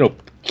 who's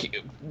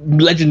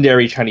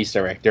legendary Chinese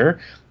director.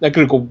 I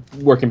could go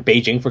work in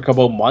Beijing for a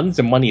couple of months.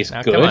 The money is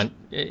good. Come on,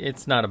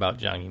 it's not about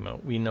Zhang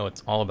Yimou. We know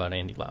it's all about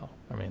Andy Lau.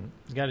 I mean,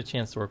 you got a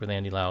chance to work with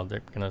Andy Lau.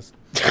 He's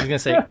gonna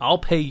say, "I'll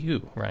pay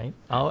you," right?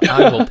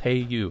 I will pay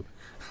you.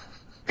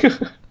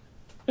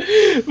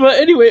 But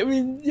anyway, I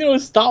mean,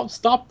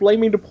 stop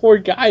blaming the poor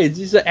guy.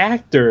 He's an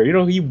actor.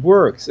 He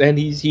works and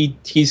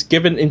he's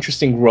given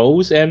interesting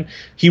roles, and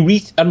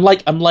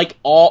unlike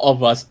all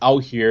of us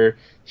out here,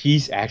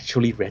 he's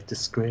actually read the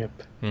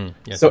script.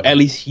 Yes, so at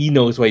least he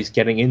knows what he's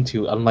getting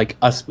into. Unlike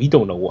us, we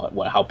don't know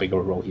how big of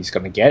a role he's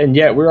going to get, and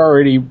yet we're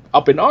already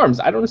up in arms.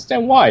 I don't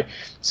understand why.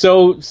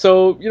 So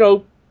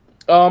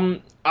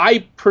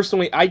I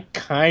personally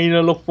kind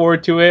of look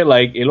forward to it.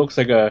 Like, it looks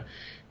like a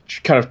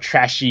kind of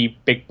trashy,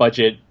 big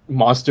budget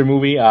monster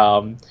movie.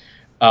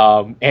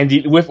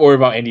 Andy, with or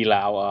without Andy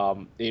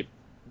Lau, it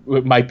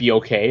might be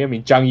okay. I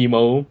mean, Zhang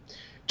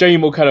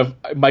Yimou kind of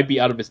might be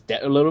out of his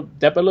depth a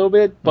little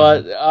bit,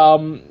 but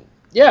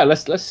yeah,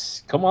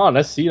 let's come on,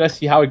 let's see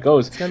how it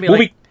goes. It's gonna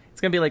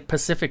be like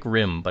Pacific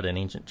Rim, but in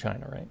ancient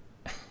China, right?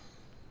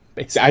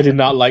 Basically. I did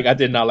not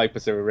like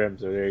Pacific Rim,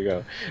 so there you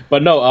go.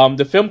 But no,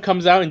 the film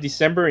comes out in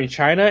December in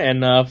China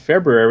and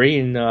February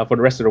for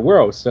the rest of the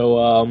world.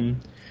 So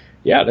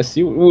yeah, let's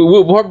see.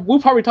 We'll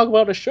probably talk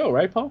about the show,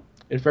 right, Paul?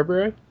 In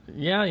February?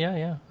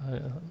 Yeah.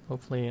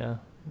 Hopefully,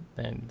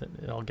 then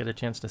I'll get a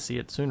chance to see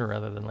it sooner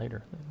rather than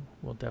later.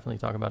 We'll definitely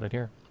talk about it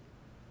here.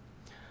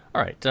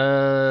 All right,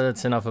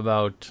 that's enough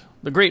about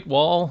the Great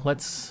Wall.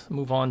 Let's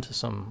move on to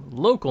some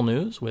local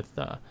news with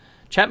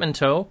Chapman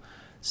Toe.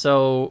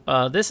 So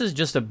this is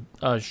just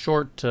a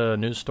short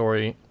news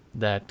story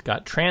that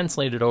got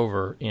translated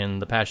over in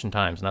the Passion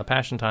Times. Now,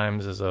 Passion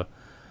Times is a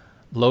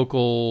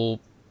local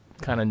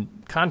kind of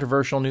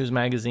controversial news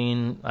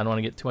magazine. I don't want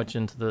to get too much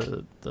into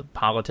the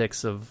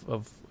politics of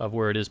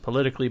where it is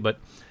politically, but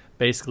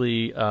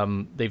basically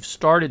they've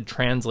started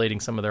translating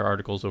some of their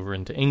articles over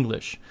into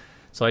English.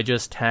 So I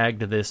just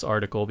tagged this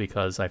article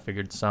because I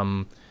figured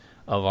some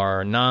of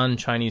our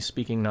non-Chinese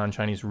speaking,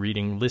 non-Chinese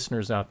reading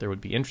listeners out there would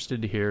be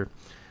interested to hear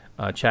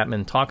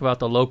Chapman talk about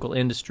the local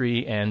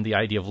industry and the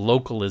idea of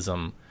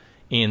localism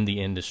in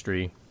the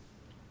industry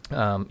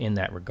in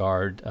that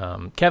regard.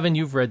 Kevin,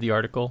 you've read the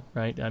article,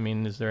 right? I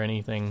mean, is there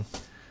anything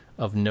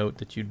of note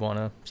that you'd want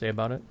to say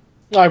about it?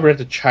 I read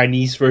the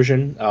Chinese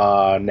version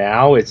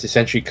now. It's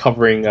essentially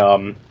covering...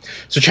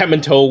 so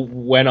Chapman Toh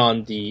went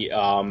on the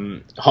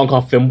Hong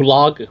Kong Film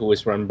Blog, who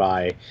was run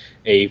by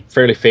a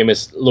fairly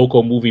famous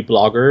local movie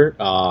blogger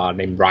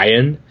named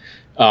Ryan,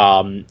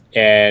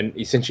 and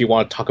essentially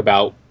want to talk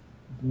about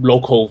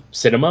local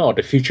cinema or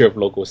the future of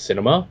local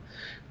cinema.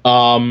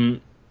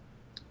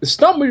 It's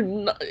not.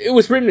 It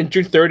was written in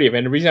June 30th,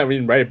 and the reason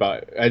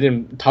I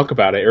didn't talk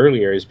about it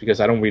earlier is because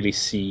I don't really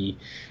see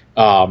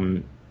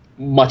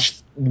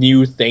much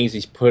new things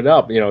he's put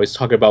up. He's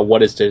talking about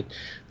what is the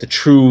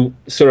true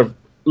sort of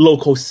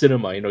local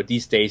cinema.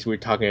 These days we're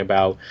talking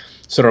about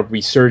sort of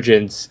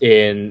resurgence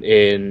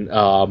in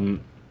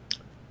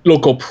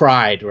local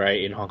pride,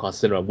 right, in Hong Kong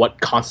cinema. What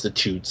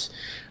constitutes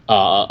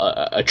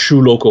a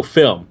true local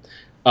film?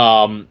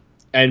 And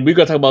we're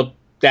gonna talk about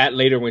that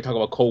later when we talk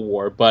about Cold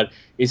War. But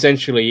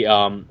essentially,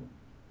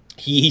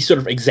 he sort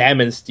of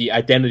examines the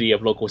identity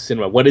of local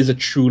cinema. What is a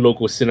true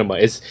local cinema?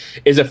 Is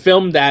a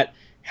film that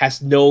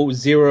has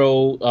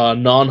zero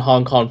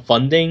non-Hong Kong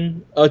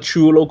funding a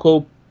true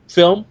local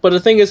film. But the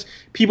thing is,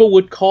 people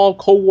would call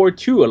Cold War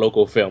II a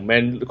local film,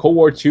 and Cold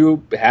War II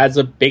has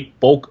a big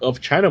bulk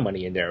of China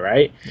money in there,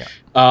 right? Yeah.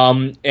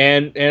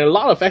 And a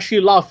lot of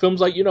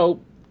films, like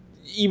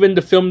even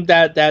the film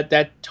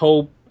that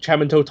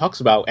Chapman Toh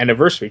talks about,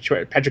 Anniversary,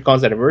 Patrick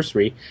Kahn's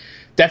Anniversary.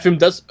 That film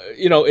does,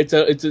 it's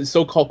a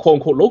so-called quote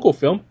unquote local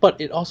film,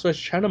 but it also has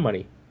China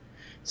money.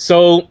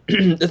 So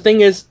the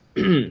thing is,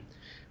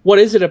 what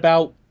is it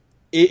about?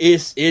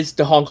 Is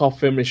the Hong Kong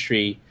film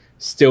industry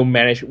still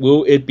managed?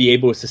 Will it be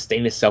able to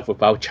sustain itself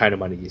without China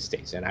money these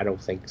days? And I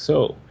don't think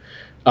so.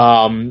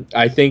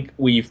 I think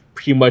we've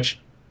pretty much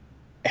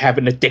have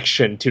an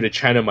addiction to the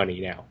China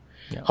money now.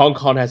 Yeah. Hong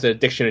Kong has an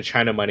addiction to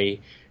China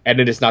money, and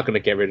it is not going to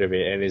get rid of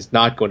it, and it's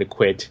not going to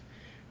quit.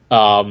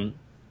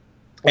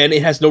 And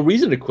it has no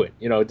reason to quit.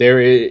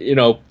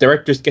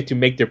 Directors get to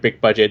make their big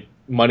budget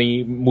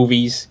money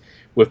movies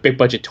with big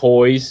budget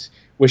toys,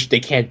 which they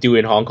can't do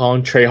in Hong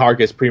Kong. Trey Hark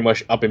is pretty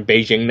much up in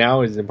Beijing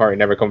now. He's probably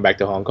never coming back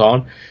to Hong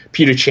Kong.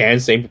 Peter Chan,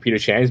 same for Peter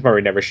Chan. He's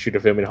probably never shoot a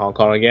film in Hong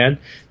Kong again.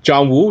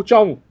 John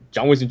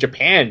was in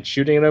Japan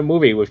shooting a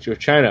movie with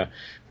China.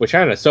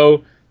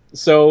 So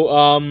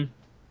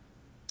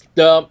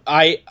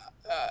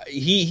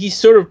he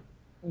sort of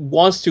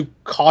wants to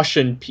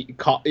caution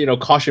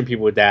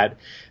people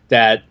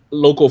that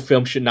local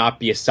film should not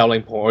be a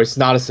selling point, or it's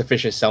not a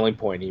sufficient selling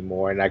point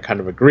anymore. And I kind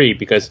of agree,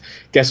 because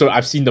guess what?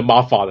 I've seen The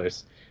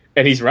Mobfathers,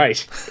 and he's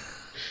right.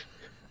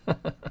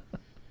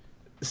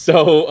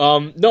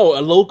 So no,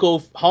 a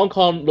Hong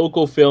Kong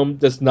local film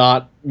does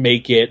not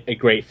make it a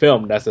great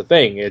film. That's the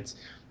thing.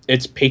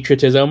 It's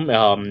patriotism,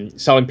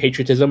 selling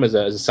patriotism as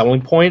a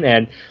selling point,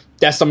 and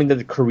that's something that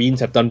the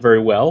Koreans have done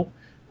very well.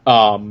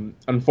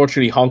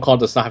 Unfortunately, Hong Kong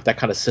does not have that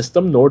kind of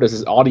system, nor does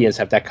its audience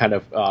have that kind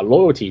of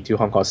loyalty to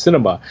Hong Kong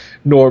cinema,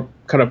 nor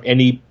kind of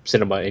any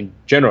cinema in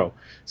general.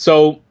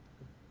 So,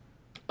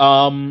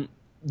 so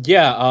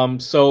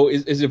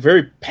it's a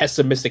very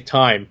pessimistic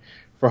time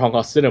for Hong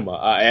Kong cinema,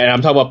 and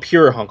I'm talking about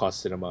pure Hong Kong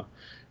cinema.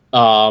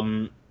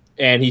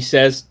 And he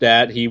says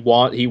that he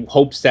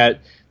hopes that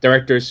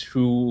directors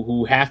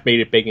who have made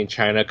it big in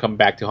China come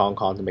back to Hong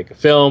Kong to make a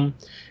film,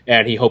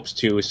 and he hopes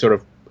to sort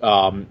of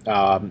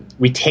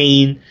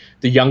retain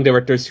the young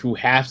directors who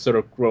have sort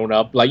of grown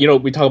up. Like,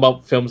 we talk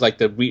about films like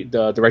the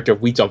director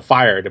of Weeds on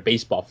Fire, the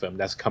baseball film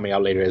that's coming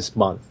out later this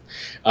month,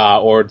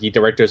 or the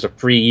directors of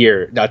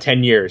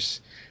 10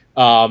 years,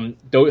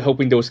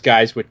 hoping those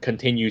guys would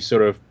continue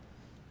sort of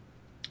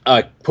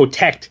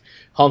protect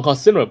Hong Kong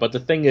cinema. But the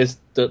thing is,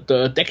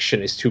 the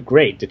addiction is too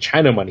great. The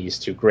China money is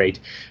too great.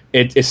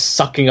 It is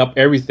sucking up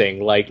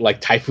everything,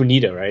 like Typhoon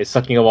Nita, right? It's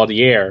sucking up all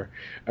the air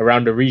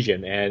around the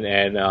region,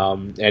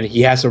 and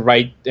he has a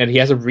right, and he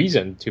has a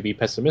reason to be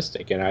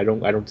pessimistic, and I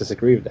don't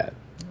disagree with that.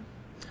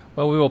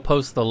 Well, we will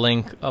post the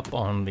link up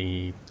on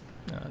the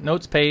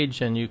notes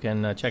page, and you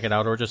can check it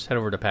out, or just head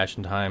over to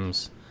Passion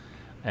Times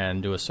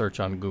and do a search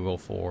on Google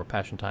for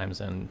Passion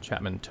Times and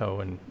Chapman Toh,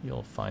 and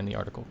you'll find the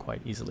article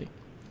quite easily.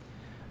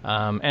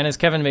 And as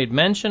Kevin made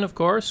mention, of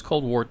course,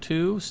 Cold War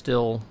II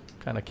still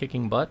kind of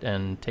kicking butt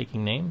and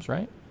taking names,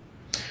 right?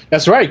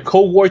 That's right.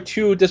 Cold War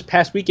II this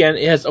past weekend,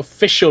 it has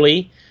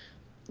officially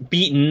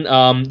beaten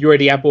You're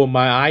the Apple of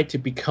My Eye to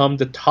become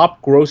the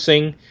top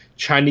grossing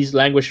Chinese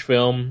language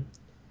film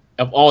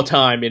of all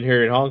time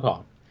here in Hong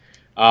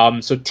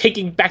Kong. So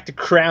taking back the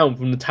crown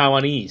from the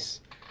Taiwanese.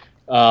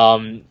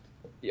 I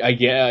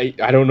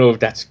don't know if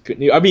that's good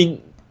news. I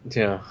mean,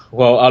 yeah.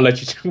 Well, I'll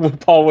let you.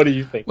 Paul, what do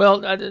you think?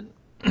 Well,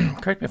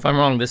 correct me if I'm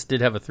wrong. This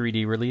did have a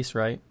 3D release,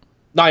 right?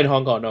 Not in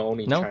Hong Kong. No,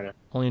 only in China.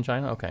 Only in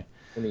China. Okay.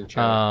 Only in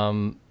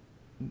China.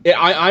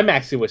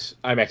 IMAX, it was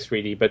IMAX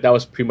 3D, but that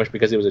was pretty much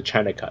because it was a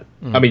China cut.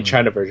 Mm-hmm. I mean,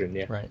 China version,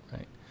 yeah. Right.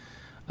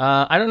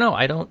 I don't know.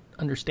 I don't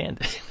understand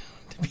it,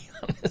 to be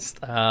honest.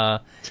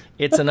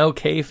 It's an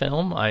okay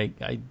film.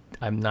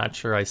 I'm not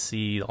sure I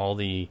see all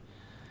the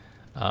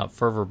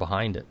fervor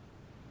behind it.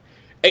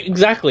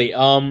 Exactly.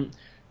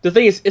 The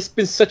thing is, it's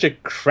been such a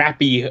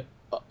crappy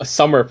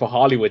summer for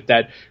Hollywood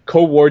that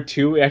Cold War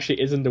Two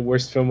actually isn't the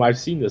worst film I've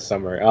seen this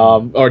summer,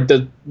 or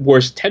the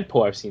worst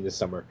tentpole I've seen this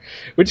summer,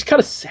 which is kind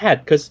of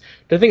sad because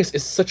the thing is,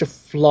 it's such a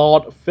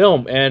flawed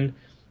film, and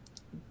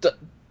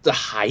the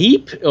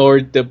hype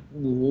or the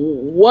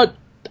what.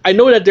 I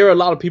know that there are a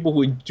lot of people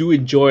who do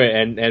enjoy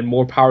it, and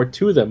more power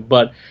to them,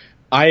 but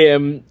I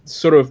am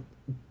sort of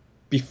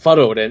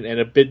befuddled and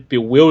a bit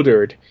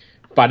bewildered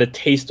by the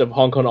taste of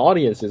Hong Kong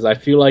audiences. I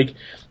feel like,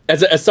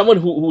 as someone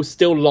who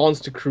still longs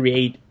to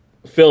create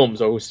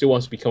films or who still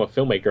wants to become a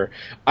filmmaker,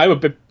 I'm a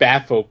bit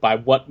baffled by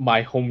what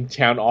my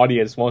hometown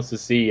audience wants to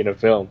see in a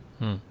film.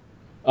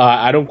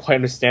 I don't quite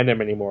understand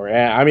them anymore.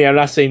 I mean, I'm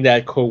not saying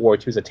that Cold War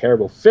II is a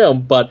terrible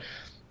film, but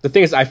the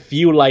thing is, I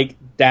feel like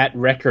that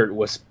record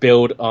was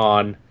built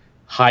on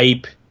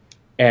hype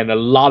and a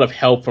lot of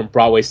help from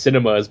Broadway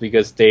cinemas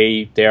because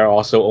they are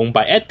also owned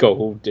by Edco,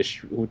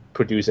 who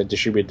produce and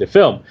distribute the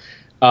film.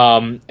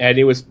 And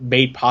it was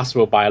made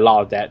possible by a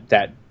lot of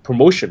that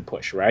promotion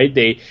push, right?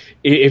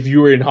 If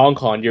you were in Hong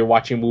Kong, you're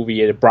watching a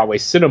movie at a Broadway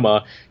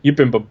cinema, you've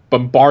been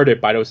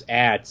bombarded by those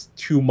ads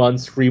 2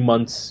 months, 3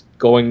 months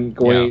going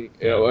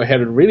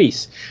ahead of the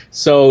release.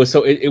 So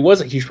it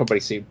was a huge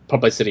publicity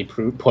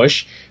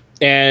push,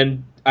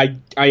 and I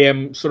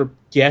am sort of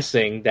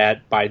guessing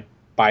that by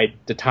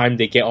the time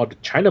they get all the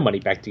China money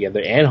back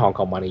together and Hong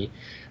Kong money,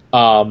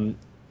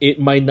 they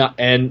might not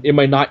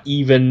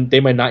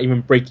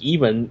even break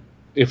even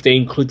if they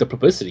include the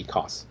publicity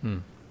costs,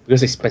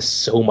 because they spent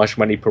so much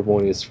money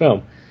promoting this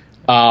film.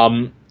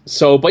 But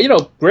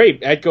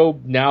great.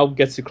 Edco now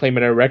gets to claim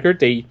another record.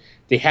 They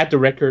had the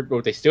record,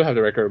 or they still have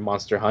the record of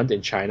Monster Hunt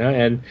in China,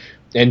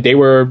 and they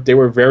were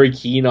very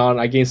keen on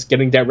against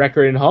getting that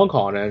record in Hong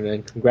Kong,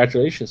 and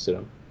congratulations to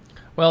them.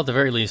 Well, at the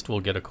very least, we'll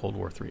get a Cold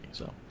War III,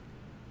 so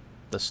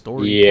the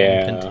story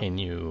can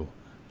continue,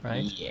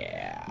 right?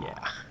 Yeah.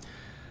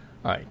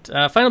 All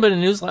right. Final bit of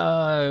news.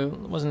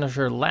 Wasn't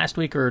sure last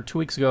week or 2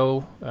 weeks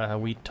ago.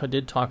 We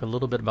did talk a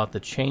little bit about the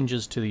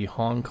changes to the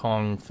Hong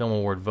Kong Film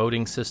Award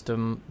voting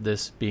system.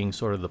 This being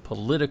sort of the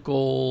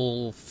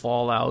political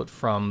fallout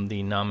from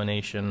the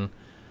nomination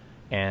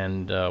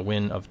and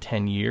win of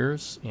 10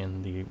 years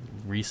in the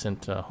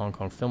recent Hong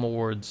Kong Film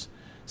Awards.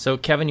 So,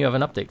 Kevin, you have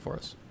an update for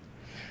us.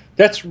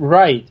 That's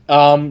right.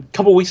 A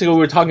couple of weeks ago, we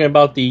were talking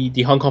about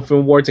the Hong Kong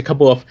Film Awards. A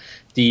couple of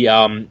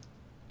the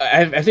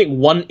I think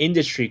one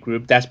industry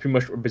group that's pretty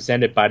much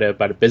represented by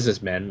the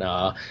businessmen,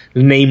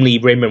 namely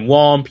Raymond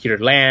Wong, Peter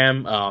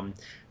Lam.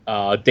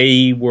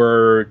 They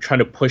were trying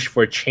to push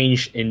for a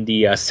change in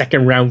the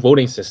second round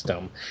voting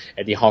system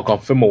at the Hong Kong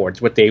Film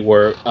Awards. What they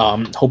were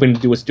hoping to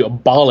do was to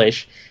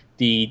abolish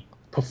the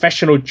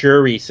professional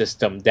jury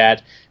system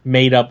that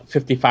made up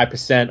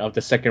 55% of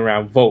the second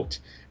round vote,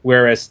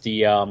 whereas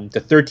the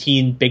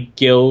 13 big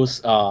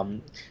guilds,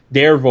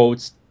 their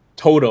votes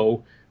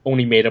total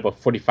only made up of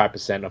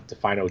 45% of the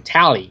final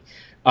tally.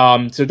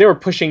 So they were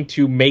pushing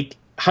to make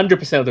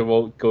 100% of the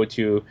vote go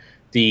to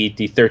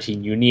the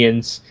 13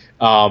 unions,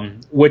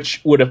 which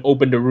would have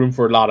opened the room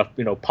for a lot of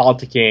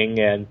politicking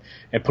and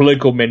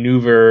political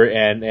maneuver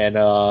and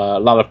a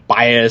lot of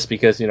bias,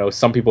 because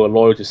some people are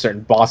loyal to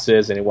certain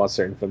bosses and they want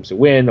certain films to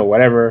win or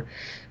whatever.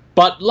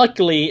 But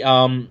luckily,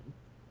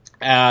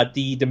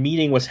 the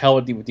meeting was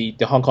held with the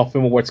Hong Kong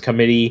Film Awards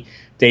committee.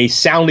 They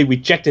soundly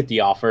rejected the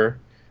offer.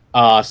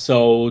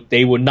 So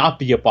they will not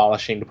be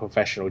abolishing the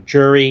professional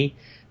jury.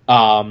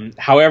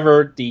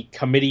 However, the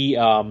committee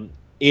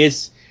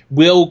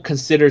will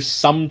consider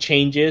some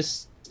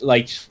changes,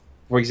 like,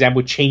 for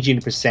example, changing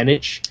the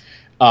percentage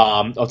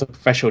of the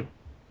professional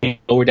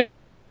lower than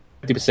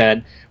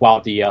 50%,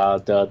 while the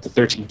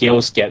 13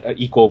 guilds get an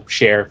equal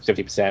share,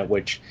 50%,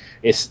 which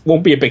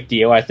won't be a big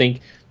deal. I think.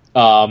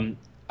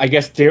 I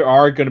guess there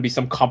are going to be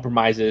some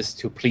compromises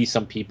to please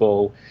some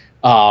people.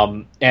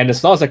 And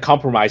as long as a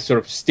compromise sort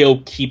of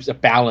still keeps a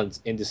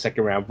balance in the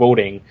second round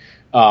voting,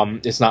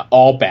 it's not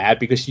all bad,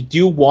 because you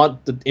do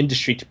want the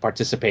industry to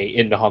participate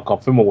in the Hong Kong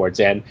Film Awards,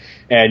 and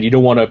you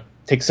don't want to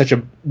take such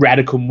a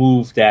radical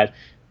move that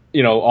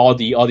all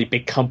the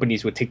big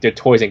companies would take their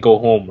toys and go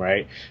home,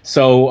 right?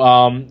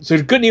 So so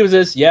the good news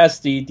is, yes,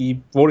 the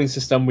voting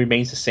system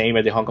remains the same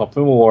at the Hong Kong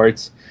Film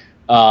Awards.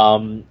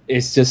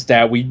 It's just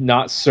that we're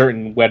not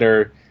certain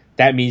whether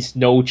that means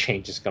no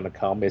change is going to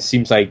come. It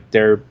seems like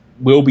there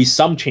will be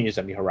some changes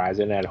on the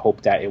horizon, and I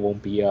hope that it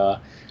won't be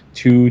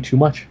too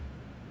much.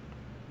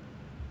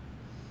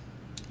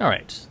 All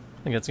right.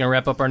 I think that's going to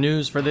wrap up our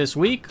news for this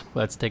week.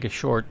 Let's take a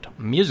short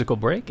musical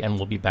break, and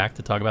we'll be back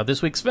to talk about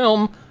this week's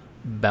film,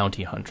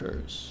 Bounty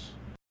Hunters.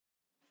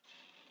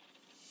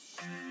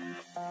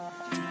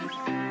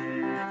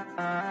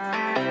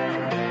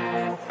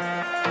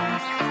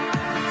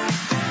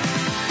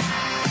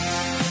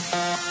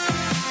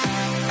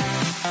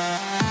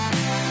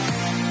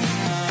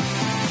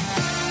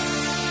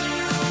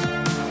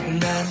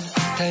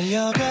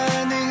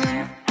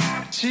 달려가는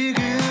지금이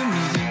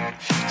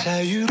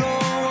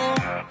자유로워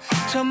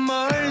저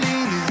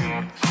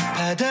멀리는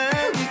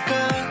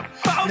바다니까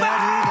나를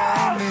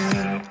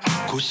닮은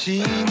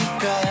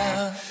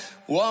곳이니까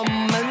我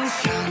们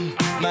想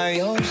漫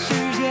游世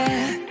界，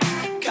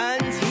看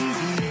奇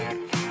迹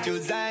就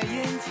在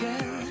眼前，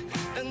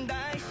等待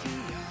夕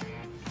阳，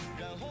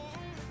染红。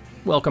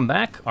 Welcome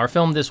back. Our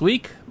film this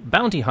week,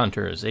 Bounty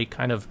Hunters, a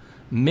kind of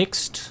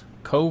mixed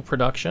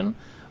co-production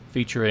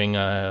featuring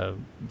a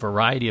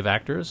variety of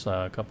actors,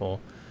 a couple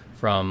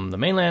from the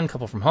mainland, a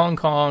couple from Hong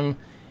Kong,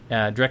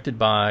 directed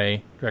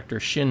by director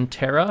Shin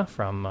Tae-ra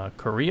from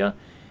Korea,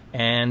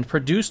 and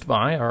produced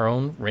by our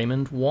own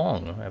Raymond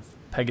Wong of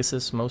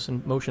Pegasus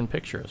Motion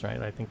Pictures,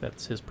 right? I think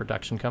that's his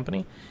production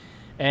company.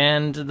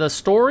 And the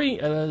story,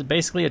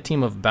 basically a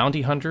team of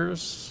bounty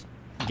hunters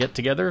get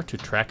together to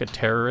track a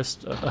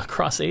terrorist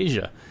across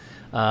Asia.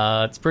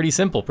 It's pretty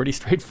simple, pretty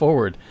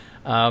straightforward.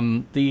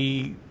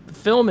 The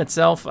film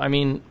itself, I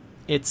mean,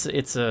 it's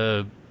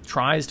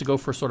tries to go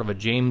for sort of a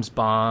James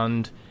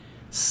Bond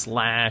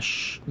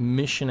 /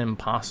 Mission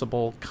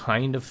Impossible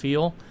kind of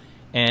feel,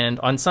 and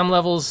on some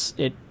levels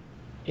it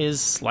is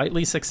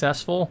slightly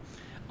successful.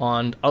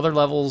 On other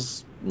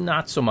levels,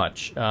 not so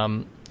much.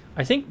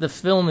 I think the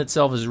film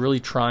itself is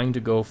really trying to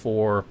go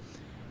for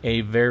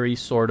a very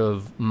sort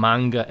of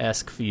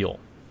manga-esque feel.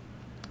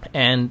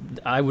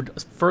 And I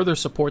would further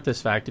support this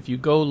fact if you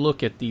go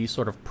look at the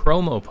sort of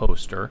promo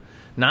poster,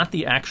 not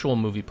the actual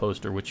movie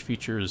poster, which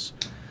features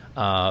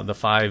the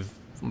 5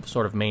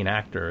 sort of main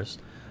actors,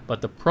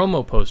 but the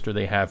promo poster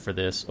they have for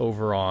this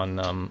over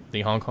on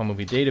the Hong Kong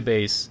Movie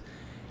Database.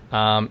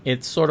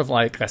 It's sort of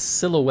like a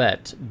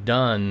silhouette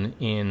done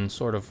in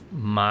sort of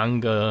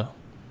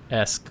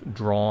manga-esque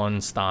drawn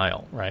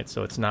style, right?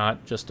 So it's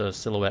not just a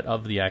silhouette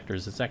of the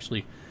actors, it's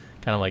actually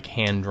kind of like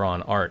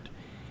hand-drawn art.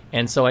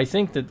 And so I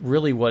think that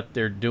really what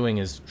they're doing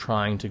is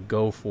trying to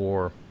go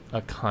for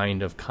a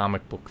kind of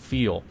comic book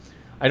feel.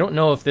 I don't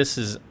know if this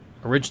is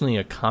originally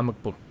a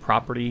comic book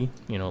property,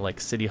 you know, like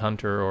City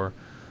Hunter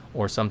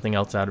or something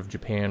else out of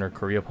Japan or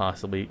Korea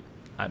possibly.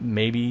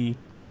 Maybe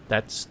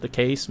that's the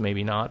case,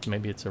 maybe not.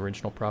 Maybe it's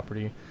original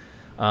property.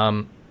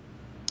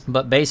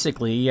 But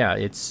basically, yeah,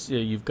 it's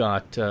you've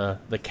got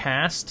the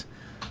cast,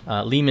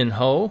 Lee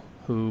Min-ho,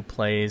 who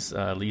plays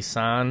Lee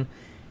San,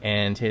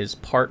 and his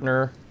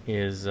partner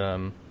is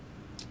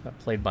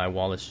played by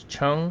Wallace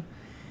Chung.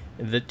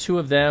 The two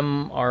of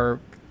them are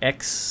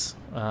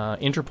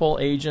ex-Interpol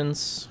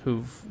agents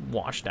who've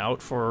washed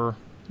out for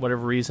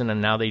whatever reason,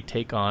 and now they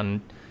take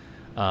on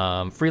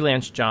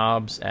freelance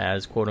jobs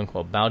as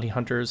quote-unquote bounty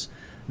hunters.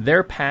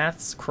 Their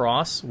paths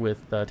cross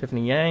with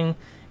Tiffany Yang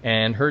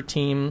and her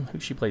team.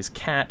 She plays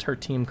Kat. Her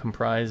team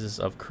comprises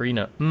of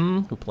Karina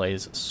who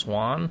plays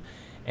Swan,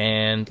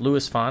 and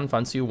Louis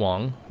Fan Siu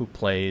Wong, who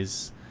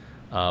plays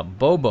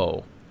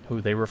Bobo, who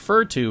they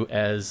refers to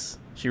as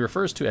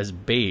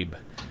Babe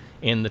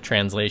in the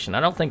translation.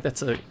 I don't think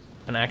that's an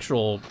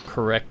actual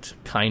correct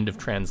kind of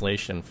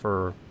translation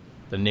for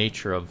the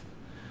nature of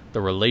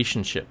the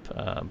relationship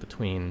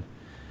between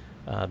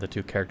the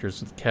two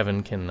characters.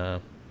 Kevin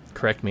can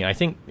correct me. I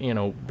think, you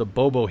know, the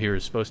Bobo here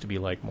is supposed to be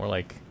like more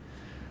like,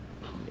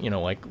 you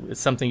know, like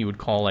it's something you would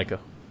call like a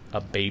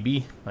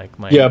baby. Like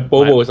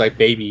Bobo is like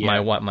baby.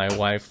 Yeah. My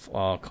wife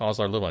calls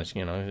our little one,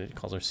 you know,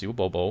 calls her Siu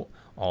Bobo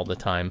all the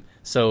time.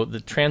 So the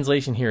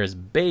translation here is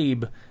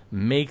Babe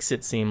makes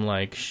it seem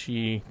like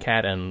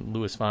Kat and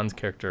Louis Fan's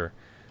character,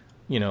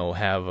 you know,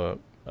 have a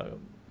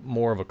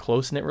more of a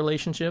close-knit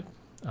relationship,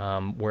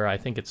 where I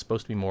think it's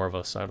supposed to be more of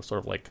a sort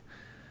of like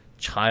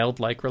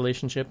childlike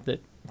relationship,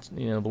 that,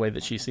 you know, the way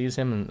that she sees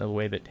him and the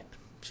way that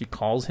she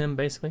calls him,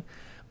 basically.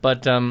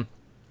 But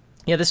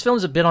yeah, this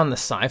film's a bit on the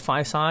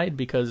sci-fi side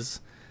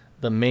because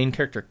the main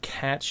character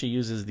Kat, she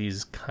uses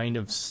these kind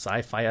of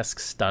sci-fi-esque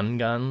stun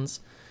guns.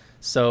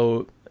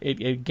 So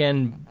it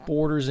again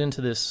borders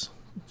into this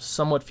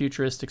somewhat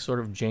futuristic sort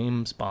of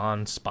James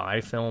Bond spy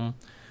film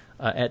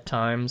at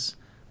times.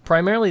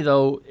 Primarily,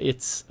 though,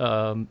 it's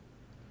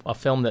a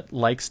film that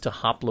likes to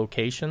hop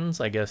locations.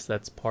 I guess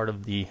that's part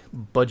of the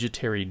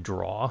budgetary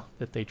draw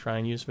that they try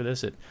and use for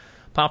this. It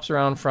pops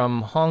around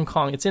from Hong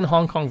Kong. It's in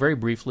Hong Kong very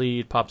briefly.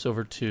 It pops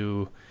over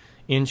to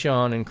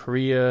Incheon in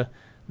Korea,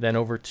 then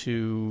over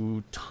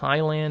to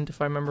Thailand,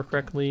 if I remember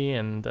correctly,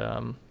 and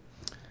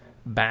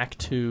back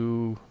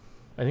to...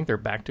 I think they're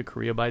back to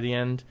Korea by the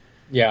end.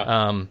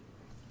 Yeah.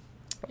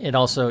 It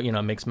also, you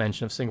know, makes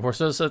mention of Singapore.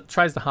 So it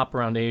tries to hop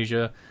around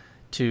Asia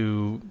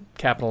to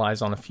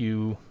capitalize on a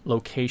few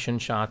location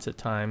shots at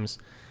times.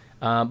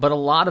 But a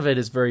lot of it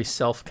is very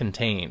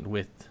self-contained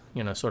with,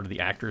 you know, sort of the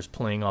actors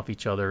playing off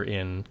each other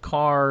in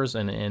cars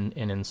and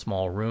in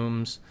small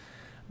rooms.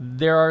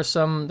 There are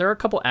a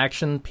couple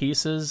action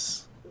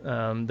pieces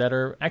that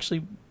are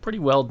actually pretty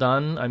well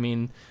done. I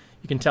mean,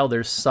 you can tell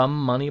there's some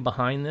money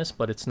behind this,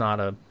 but it's not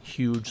a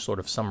huge sort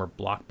of summer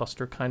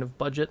blockbuster kind of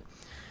budget.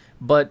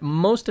 But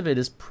most of it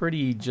is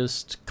pretty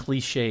just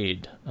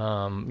cliched,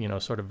 you know,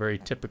 sort of very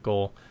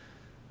typical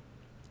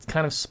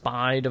kind of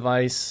spy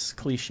device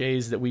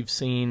cliches that we've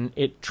seen.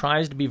 It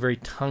tries to be very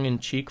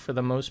tongue-in-cheek for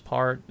the most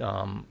part.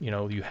 You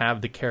know, you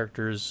have the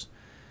characters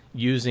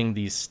using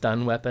these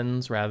stun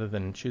weapons rather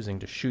than choosing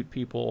to shoot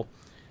people,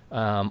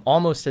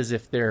 almost as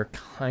if they're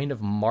kind of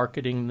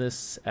marketing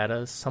this at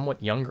a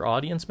somewhat younger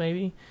audience,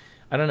 maybe.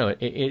 I don't know.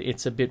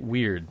 It's a bit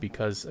weird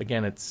because,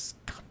 again, it's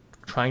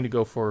trying to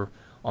go for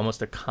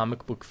almost a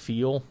comic book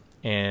feel,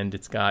 and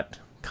it's got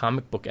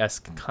comic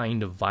book-esque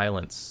kind of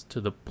violence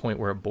to the point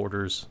where it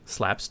borders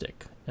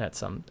slapstick at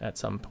some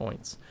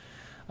points.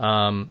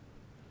 The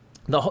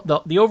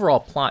overall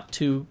plot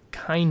too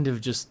kind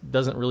of just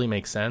doesn't really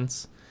make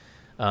sense.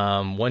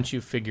 Once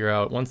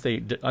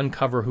they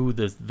uncover who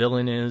the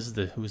villain is,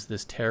 who's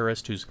this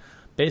terrorist who's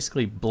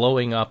basically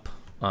blowing up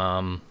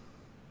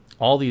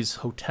all these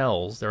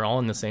hotels. They're all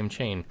in the same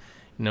chain,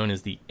 known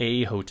as the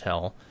A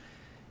Hotel.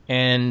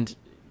 And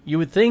you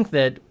would think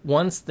that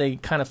once they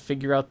kind of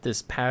figure out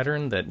this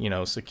pattern, that,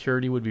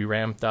 security would be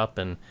ramped up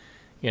and,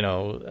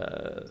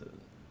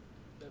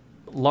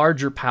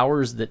 larger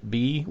powers that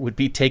be would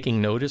be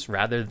taking notice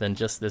rather than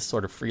just this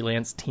sort of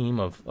freelance team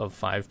of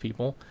 5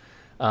 people.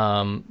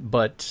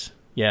 But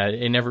yeah,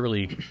 it never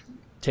really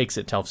takes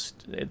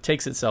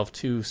itself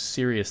too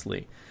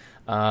seriously.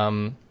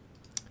 You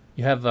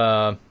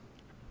have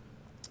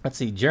let's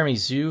see, Jeremy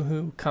Zhu,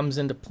 who comes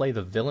in to play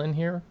the villain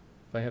here,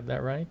 if I have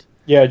that right.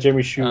 Yeah,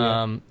 Jeremy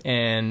Zhu.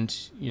 And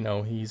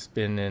he's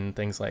been in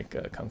things like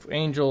Kung Fu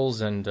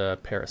Angels and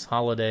Paris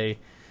Holiday,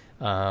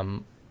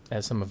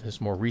 as some of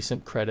his more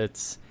recent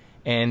credits.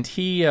 And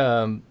he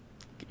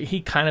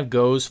kind of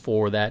goes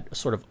for that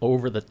sort of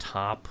over the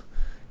top,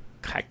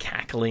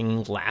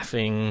 cackling,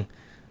 laughing,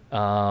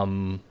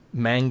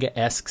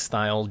 manga-esque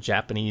style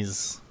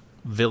Japanese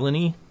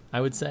villainy,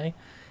 I would say.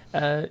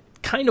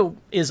 Kind of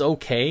is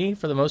okay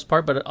for the most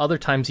part, but at other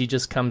times he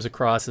just comes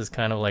across as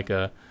kind of like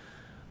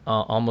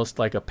almost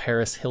like a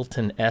Paris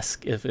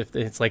Hilton-esque. If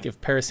it's like if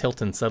Paris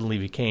Hilton suddenly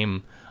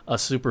became a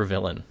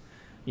supervillain,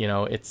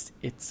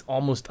 it's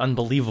almost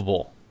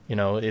unbelievable.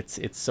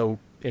 It's so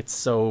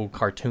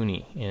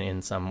cartoony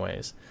in some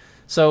ways.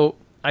 So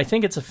I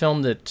think it's a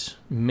film that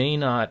may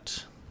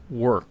not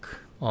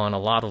work on a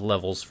lot of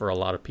levels for a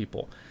lot of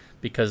people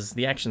because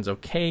the action's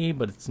okay,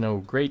 but it's no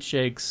great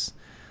shakes.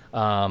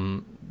 A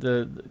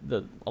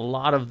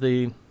lot of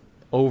the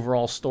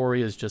overall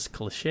story is just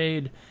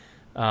cliched.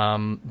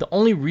 The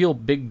only real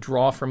big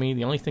draw for me,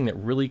 the only thing that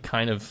really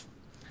kind of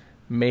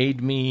made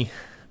me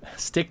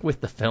stick with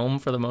the film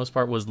for the most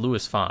part was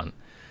Louis Fan.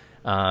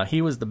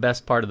 He was the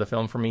best part of the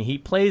film for me. He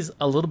plays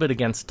a little bit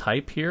against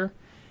type here,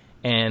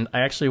 and I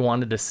actually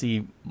wanted to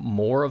see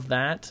more of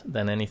that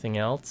than anything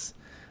else.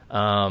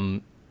 Here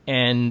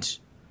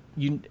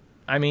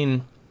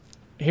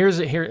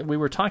we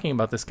were talking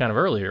about this kind of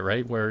earlier,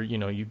 right? Where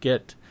you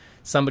get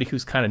somebody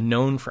who's kind of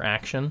known for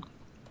action,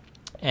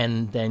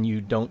 and then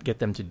you don't get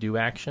them to do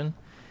action.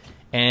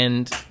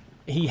 And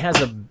he has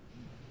a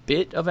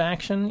bit of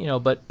action,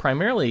 but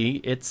primarily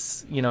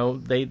it's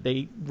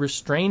they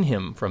restrain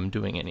him from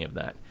doing any of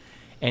that,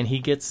 and he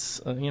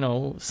gets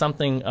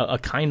something a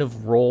kind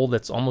of role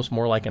that's almost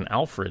more like an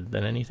Alfred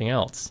than anything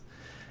else.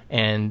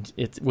 And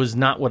it was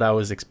not what I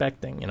was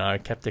expecting. I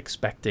kept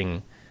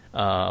expecting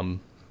him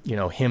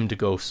to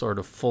go sort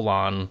of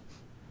full-on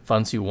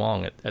Fan Xu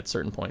Wang at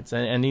certain points.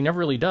 And he never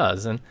really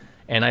does. And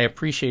I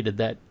appreciated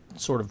that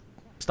sort of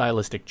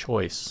stylistic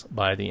choice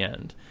by the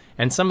end.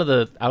 And some of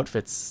the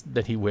outfits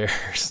that he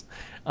wears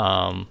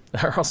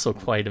are also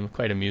quite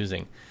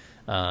amusing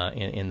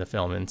in the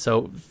film. And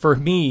so for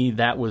me,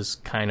 that was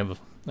kind of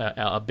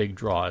a big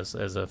draw as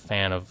a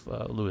fan of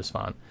Louis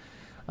Fan.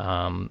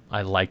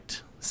 I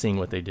liked seeing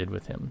what they did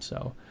with him.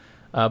 So,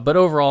 but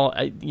overall,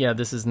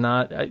 this is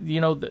not,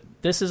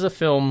 this is a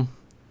film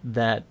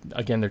that,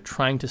 again, they're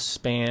trying to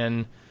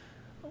span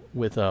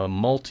with a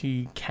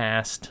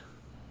multi-cast,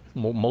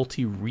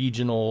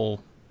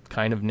 multi-regional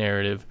kind of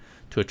narrative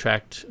to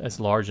attract as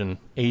large an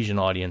Asian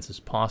audience as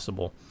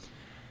possible.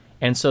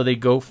 And so they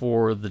go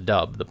for the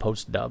dub, the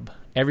post-dub.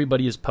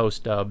 Everybody is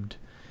post-dubbed,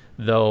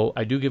 though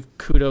I do give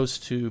kudos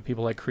to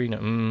people like Karina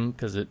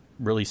because it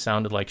really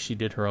sounded like she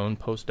did her own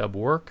post-dub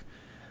work.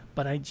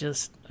 But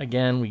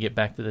again, we get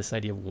back to this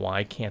idea of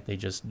why can't they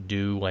just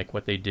do like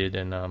what they did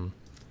in,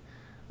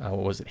 what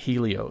was it,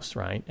 Helios,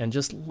 right? And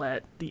just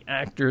let the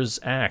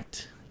actors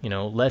act,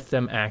 let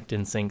them act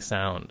in sync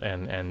sound.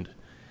 And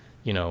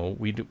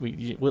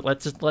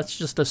let's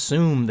just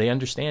assume they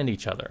understand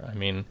each other. I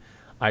mean,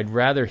 I'd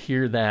rather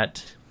hear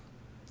that,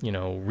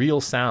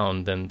 real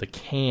sound than the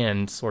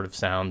canned sort of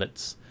sound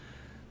that's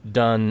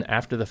done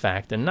after the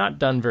fact and not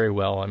done very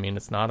well. I mean,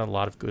 it's not a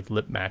lot of good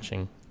lip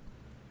matching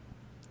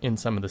in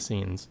some of the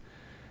scenes,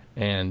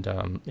 and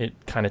it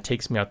kind of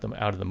takes me out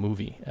of the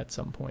movie at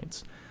some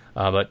points.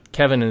 But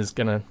Kevin is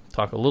going to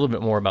talk a little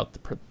bit more about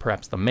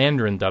perhaps the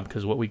Mandarin dub,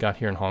 because what we got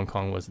here in Hong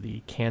Kong was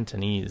the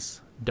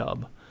Cantonese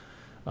dub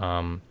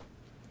of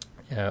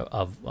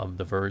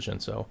the version.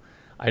 So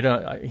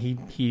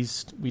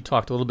we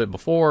talked a little bit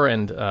before,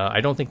 and I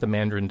don't think the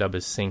Mandarin dub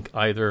is sync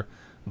either,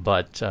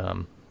 but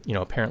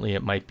apparently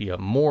it might be a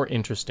more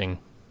interesting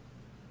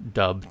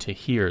dub to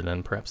hear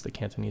than perhaps the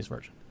Cantonese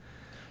version.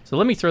 So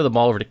let me throw the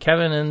ball over to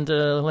Kevin and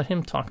let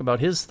him talk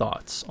about his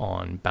thoughts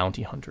on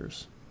Bounty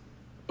Hunters.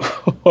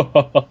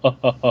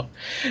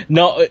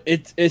 No,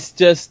 it's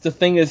just, the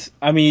thing is,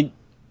 I mean,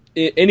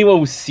 anyone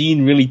who's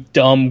seen really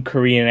dumb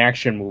Korean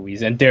action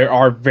movies, and there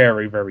are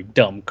very, very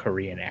dumb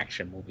Korean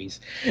action movies,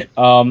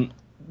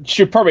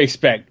 should probably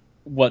expect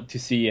what to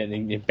see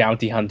in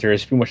Bounty Hunter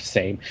is pretty much the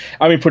same.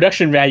 I mean,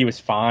 production value is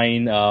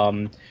fine.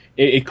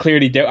 It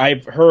clearly,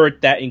 I've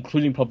heard that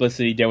including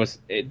publicity,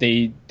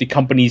 the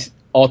companies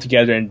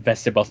altogether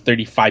invested about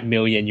 $35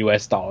 million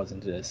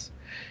into this.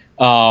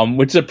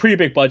 Which is a pretty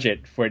big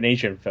budget for an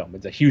Asian film.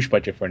 It's a huge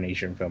budget for an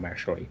Asian film,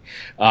 actually,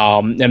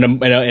 and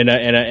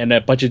a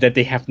budget that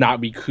they have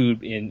not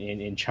recouped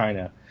in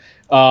China,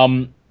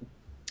 all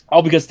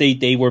because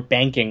they were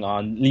banking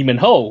on Lee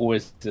Min-ho, who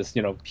is this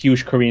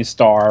huge Korean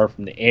star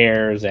from The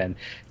Heirs and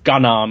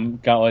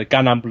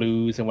Gangnam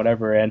Blues and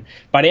whatever. And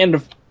by the end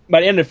of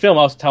the film,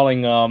 I was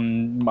telling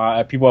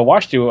my people I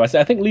watched it, I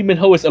said I think Lee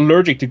Min-ho is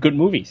allergic to good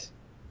movies.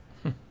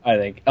 I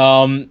think.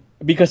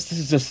 Because this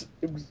is just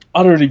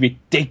utterly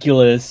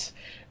ridiculous,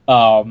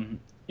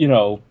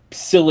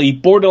 silly,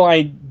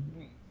 borderline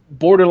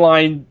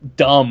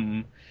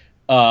dumb,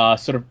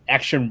 sort of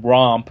action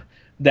romp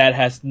that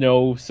has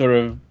no sort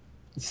of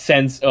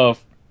sense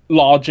of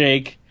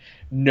logic,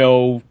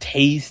 no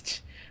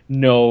taste,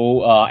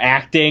 no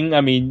acting.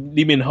 I mean,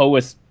 Lee Min-ho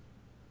is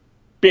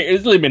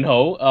Lee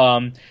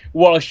Min-ho.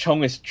 Wallace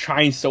Chung is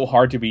trying so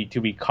hard to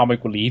be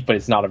comic relief, but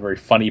it's not a very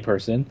funny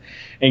person.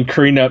 And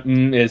Karina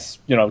is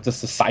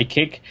just a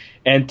sidekick.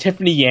 And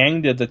Tiffany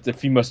Yang, the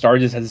female star,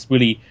 just has this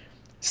really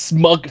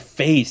smug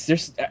face.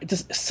 There's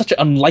just such an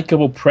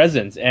unlikable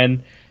presence,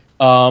 and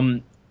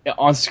on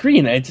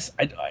screen,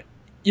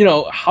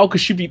 how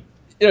could she be?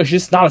 She's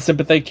just not a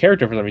sympathetic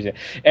character for some reason.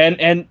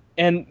 And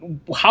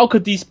how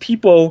could these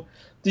people?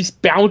 These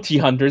bounty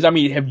hunters, I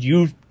mean,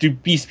 do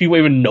these people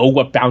even know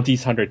what bounty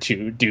hunters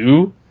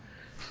do?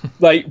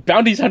 Like,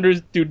 bounty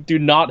hunters do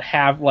not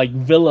have, like,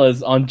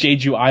 villas on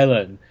Jeju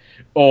Island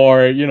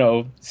or,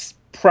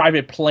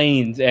 private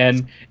planes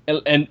and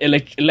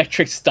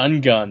electric stun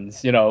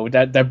guns,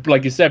 that,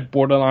 like you said,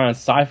 borderline on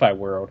sci-fi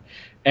world.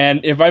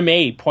 And if I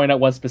may point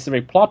out one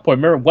specific plot point,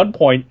 remember at one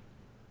point,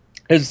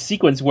 there's a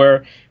sequence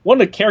where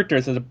one of the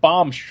characters has a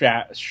bomb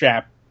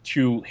strapped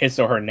to his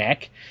or her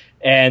neck,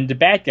 and the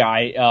bad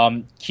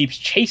guy keeps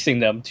chasing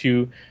them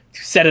to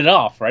set it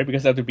off, right?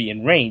 Because they have to be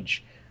in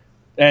range.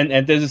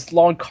 And there's this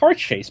long car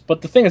chase.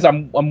 But the thing is,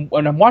 when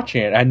I'm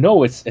watching it, I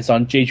know it's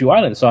on Jeju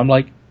Island. So I'm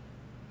like,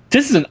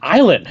 this is an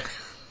island.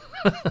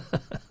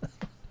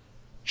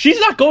 She's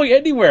not going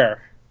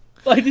anywhere.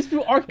 Like, these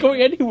people aren't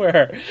going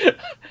anywhere.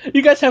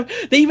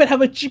 They even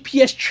have a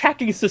GPS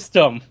tracking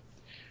system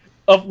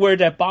of where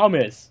that bomb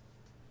is.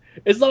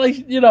 It's not like,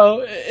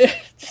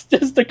 it's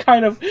just the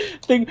kind of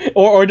thing,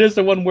 or there's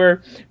the one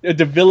where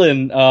the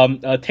villain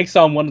takes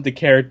on one of the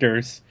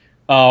characters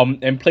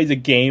and plays a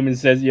game and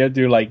says you have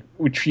to, like,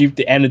 retrieve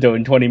the antidote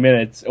in 20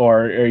 minutes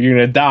or you're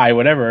gonna die,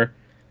 whatever.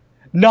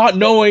 Not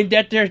knowing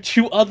that there are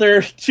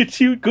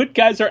two good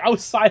guys are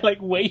outside, like,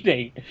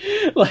 waiting.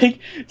 Like,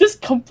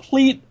 just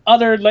complete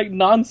utter, like,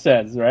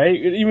 nonsense, right?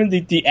 Even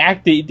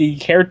the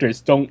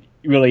characters don't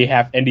really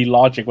have any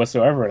logic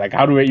whatsoever. Like,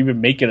 how do I even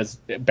make it as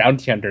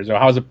bounty hunters, or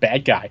how's a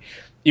bad guy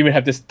even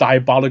have this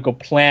diabolical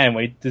plan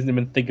where he doesn't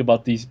even think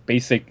about these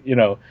basic,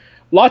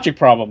 logic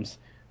problems?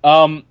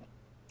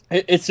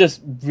 It's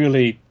just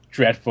really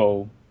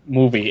dreadful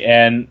movie,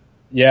 and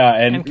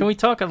can we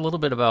talk a little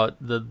bit about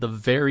the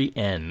very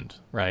end,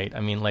 right?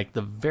 I mean, like,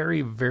 the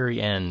very, very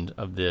end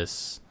of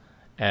this,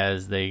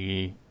 as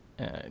they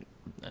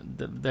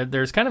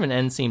there's kind of an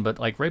end scene, but,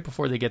 like, right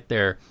before they get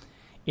there,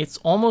 it's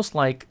almost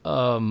like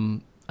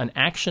an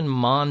action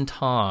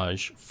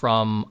montage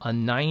from a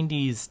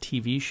 90s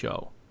TV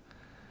show,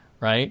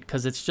 right?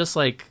 Because it's just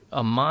like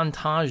a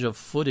montage of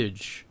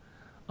footage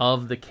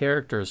of the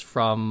characters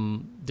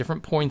from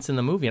different points in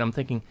the movie. And I'm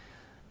thinking,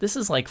 this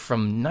is like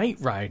from Knight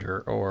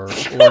Rider or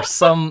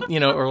some,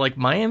 or like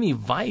Miami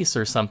Vice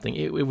or something.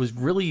 It was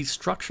really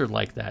structured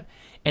like that.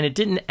 And it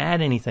didn't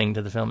add anything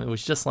to the film. It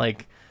was just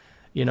like,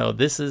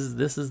 this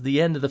is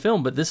the end of the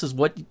film, but this is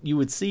what you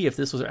would see if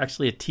this was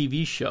actually a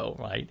TV show,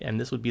 right? And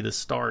this would be the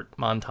start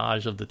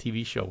montage of the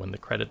TV show when the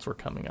credits were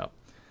coming up.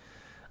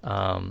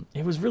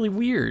 It was really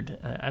weird.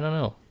 I don't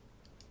know.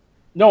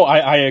 No,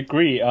 I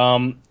agree.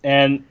 And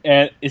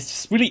it's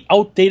just really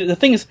outdated. The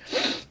thing is,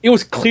 it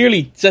was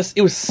clearly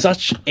it was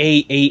such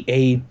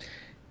a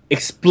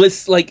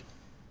explicit, like,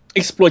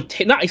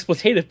 not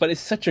exploitative, but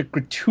it's such a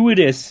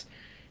gratuitous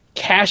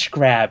cash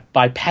grab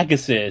by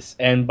Pegasus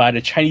and by the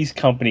Chinese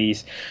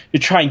companies to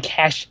try and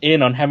cash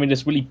in on having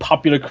this really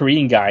popular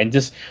Korean guy and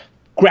just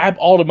grab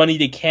all the money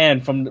they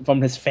can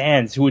from his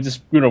fans who would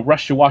just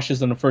rush to watch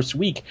this in the first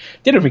week.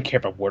 They don't even care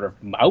about word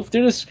of mouth.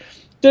 They're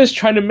just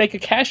trying to make a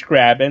cash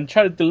grab and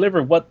try to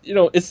deliver what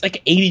it's like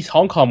an 80s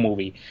Hong Kong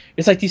movie.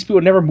 It's like these people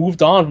never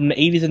moved on from the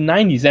 80s and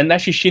 90s. And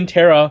actually, Shin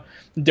Tae-ra,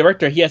 the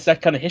director, he has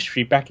that kind of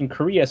history back in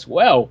Korea as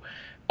well.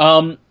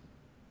 So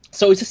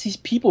it's just these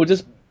people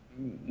just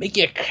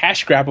making a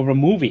cash grab of a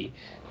movie.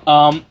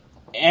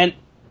 And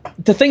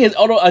the thing is,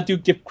 although I do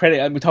give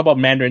credit, we talk about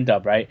Mandarin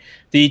dub, right?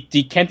 The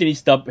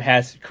Cantonese dub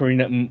has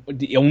Karina,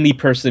 the only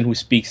person who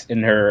speaks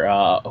in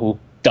her, who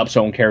dubs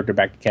her own character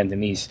back to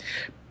Cantonese.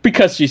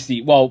 because you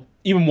see, well,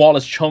 even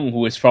Wallace Chung,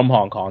 who is from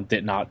Hong Kong,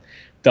 did not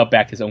dub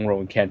back his own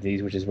role in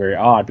Cantonese, which is very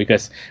odd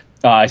because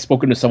I've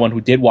spoken to someone who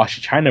did watch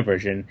the China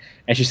version,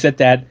 and she said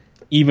that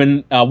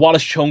even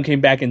Wallace Chung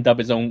came back and dubbed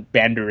his own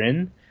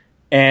Mandarin,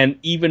 and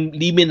even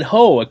Lee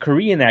Min-ho, a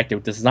Korean actor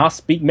who does not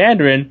speak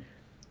Mandarin,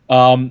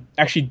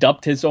 actually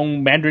dubbed his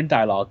own Mandarin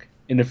dialogue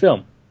in the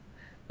film.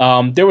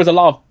 There was a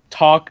lot of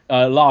talk,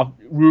 a lot of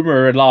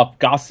rumor, a lot of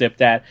gossip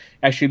that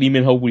actually Lee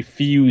Min-ho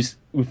refused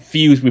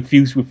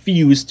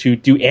to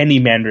do any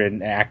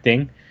Mandarin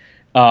acting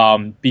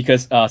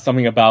because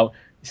something about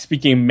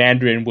speaking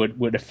Mandarin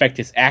would affect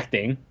his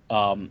acting.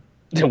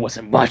 There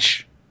wasn't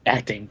much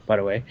acting, by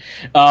the way.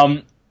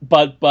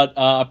 But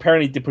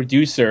apparently the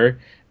producer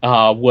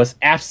was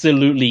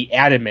absolutely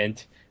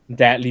adamant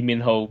that Lee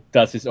Min-ho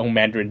does his own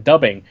Mandarin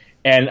dubbing.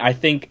 And I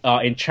think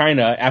in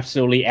China,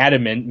 absolutely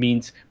adamant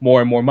means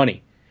more and more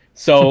money.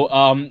 So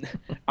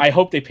I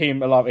hope they pay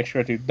him a lot of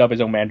extra to dub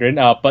his own Mandarin.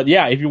 But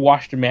yeah, if you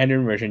watch the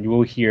Mandarin version, you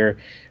will hear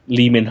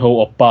Lee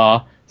Min-ho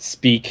Oppa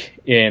speak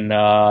in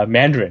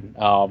Mandarin,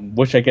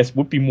 which I guess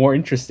would be more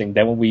interesting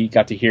than what we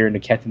got to hear in the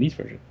Cantonese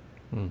version.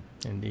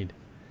 Indeed.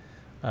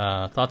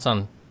 Thoughts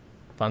on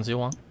Fan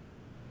Ziwang?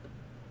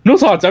 No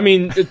thoughts. I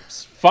mean,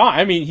 it's fine.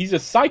 I mean, he's a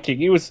sidekick.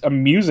 He was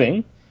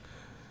amusing.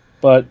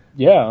 But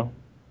yeah.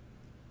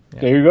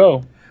 There you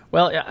go.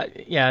 Well,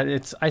 yeah.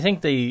 I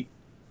think they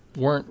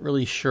weren't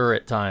really sure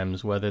at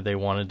times whether they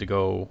wanted to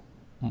go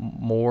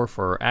more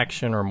for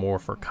action or more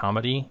for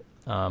comedy,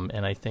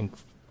 and I think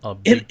a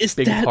big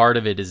part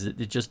of it is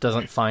it just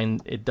doesn't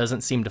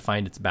seem to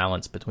find its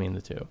balance between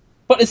the two.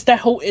 But that's the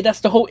whole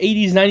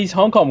 80s, 90s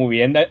Hong Kong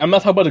movie, and I'm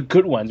not talking about the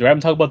good ones, right? I'm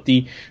talking about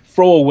the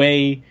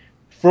throwaway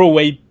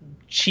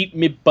cheap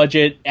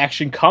mid-budget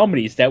action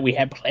comedies that we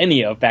had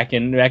plenty of back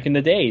in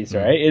the days,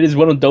 right? It is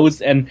one of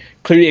those, and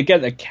clearly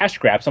again a cash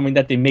grab, something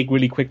that they make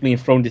really quickly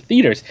and throw into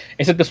theaters.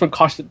 Except this one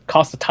cost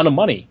a ton of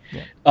money.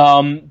 Yeah.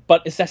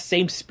 But it's that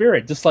same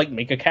spirit, just like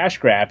make a cash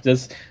grab,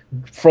 just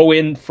throw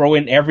in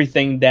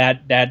everything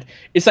that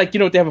it's like,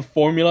 they have a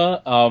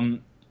formula.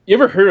 You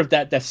ever heard of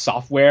that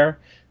software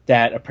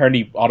that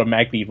apparently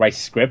automatically writes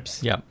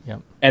scripts? Yeah.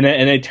 And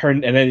then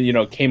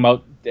came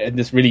out. And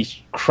this really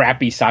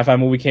crappy sci-fi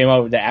movie came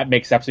out that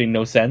makes absolutely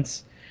no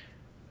sense.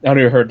 I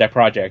never heard that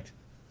project.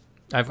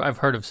 I've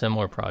heard of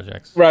similar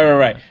projects.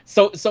 Right.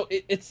 So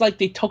it's like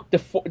they took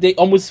they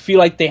almost feel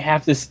like they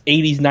have this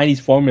 80s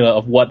 90s formula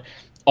of what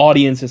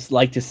audiences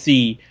like to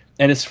see,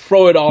 and just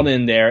throw it all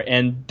in there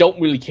and don't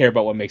really care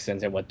about what makes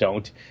sense and what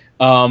don't.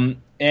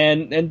 And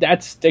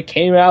that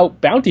came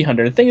out Bounty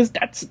Hunter. The thing is,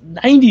 that's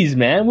 90s,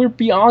 man. We're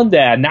beyond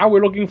that. Now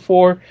we're looking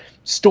for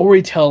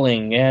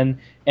storytelling and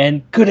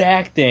good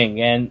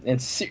acting and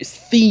serious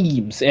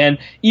themes, and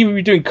even if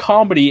you're doing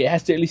comedy, it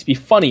has to at least be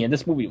funny. And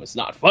this movie was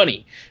not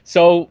funny.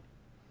 So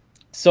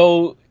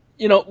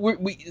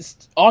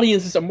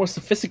audiences are more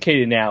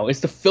sophisticated now.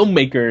 It's the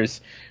filmmakers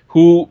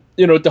who,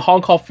 the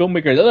Hong Kong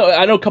filmmakers.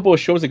 I know a couple of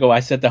shows ago I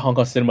said that Hong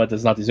Kong cinema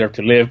does not deserve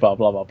to live, blah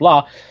blah blah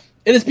blah.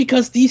 It is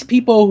because these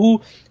people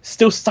who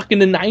still stuck in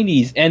the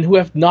 90s and who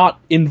have not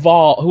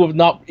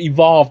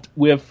evolved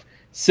with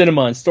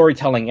cinema and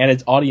storytelling and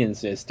its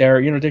audiences,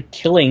 they're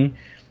killing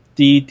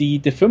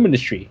the film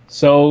industry.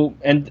 So,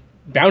 and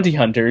Bounty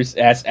Hunters,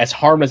 as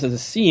harmless as it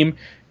seems,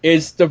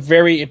 is the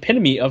very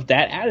epitome of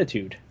that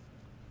attitude.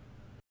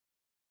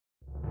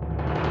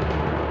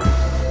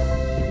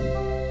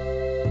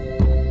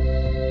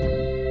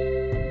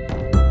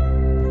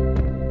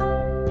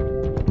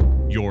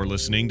 You're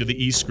listening to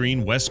the East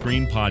Screen West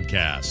Screen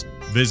podcast.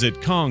 Visit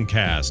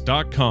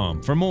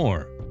Kongcast.com for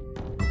more.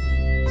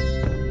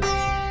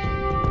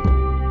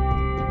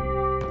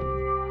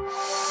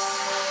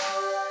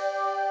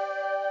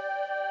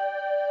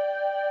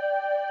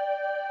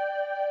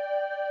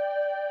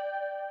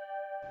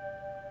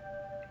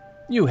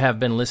 You have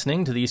been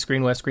listening to the East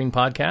Screen West Screen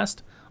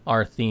podcast.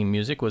 Our theme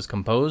music was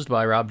composed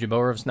by Rob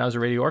Jabor of Schnauzer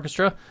Radio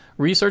Orchestra.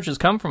 Research has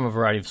come from a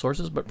variety of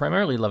sources, but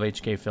primarily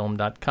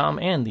lovehkfilm.com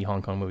and the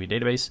Hong Kong Movie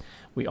Database.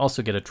 We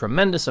also get a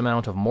tremendous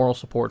amount of moral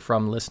support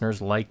from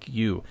listeners like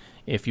you.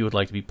 If you would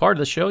like to be part of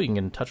the show, you can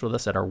get in touch with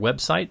us at our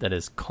website. That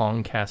is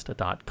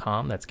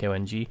kongcast.com. That's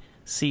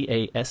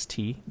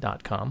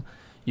KONGCAST.com.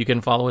 You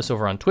can follow us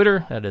over on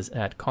Twitter. That is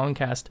at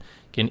Kongcast. You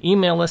can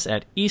email us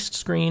at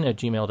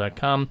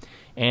eastscreen@gmail.com.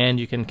 And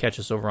you can catch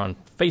us over on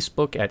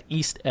Facebook at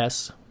East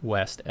S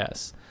West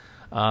S.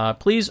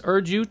 Please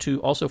urge you to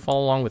also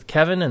follow along with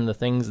Kevin and the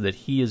things that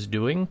he is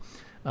doing.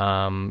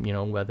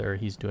 Whether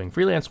he's doing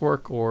freelance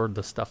work or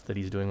the stuff that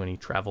he's doing when he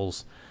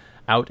travels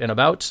out and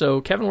about.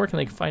 So, Kevin, where can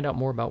they find out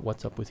more about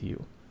what's up with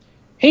you?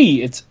 Hey,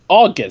 it's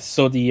August,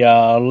 so the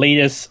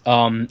latest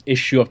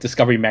issue of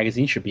Discovery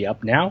Magazine should be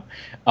up now.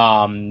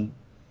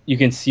 You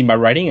can see my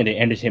writing in the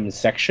entertainment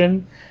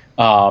section.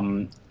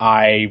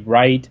 I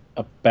write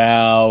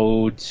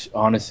about,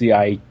 honestly,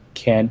 I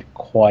can't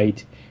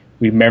quite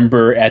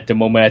remember at the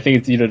moment. I think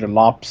it's either The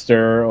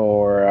Lobster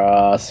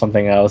or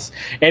something else.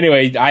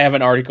 Anyway, I have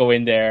an article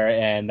in there,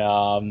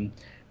 and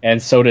And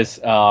so does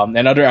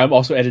I've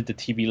also edited the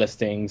TV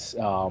listings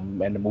and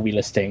the movie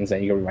listings,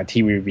 and you can read my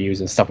TV reviews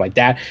and stuff like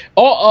that.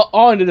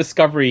 All in the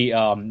Discovery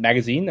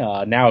magazine,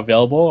 now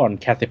available on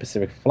Cathay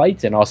Pacific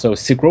Flights, and also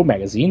Silk Road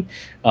magazine,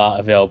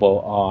 available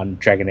on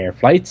Dragonair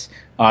Flights.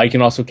 You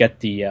can also get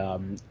the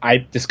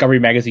Discovery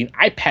magazine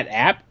iPad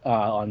app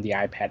on the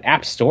iPad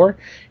App Store.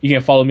 You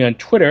can follow me on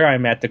Twitter.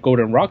 I'm at The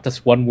Golden Rock.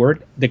 That's one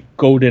word, The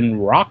Golden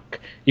Rock.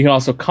 You can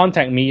also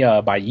contact me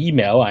by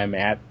email. I'm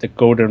at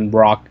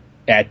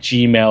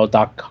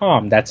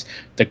thegoldenrock@gmail.com. That's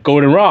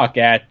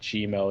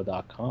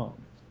thegoldenrock@gmail.com.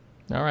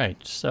 All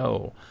right,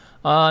 so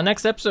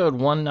next episode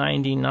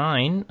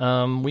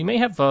 199. We may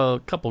have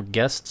a couple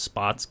guest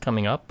spots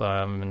coming up.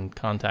 I'm in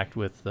contact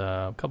with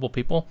a couple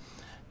people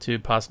to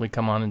possibly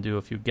come on and do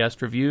a few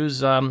guest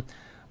reviews. What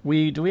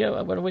do we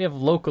have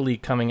locally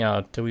coming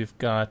out? We've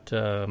got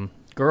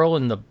Girl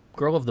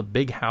of the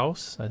Big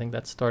House. I think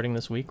that's starting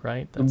this week,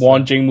 right? That's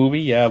Won Jing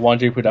movie, yeah, Won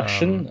Jing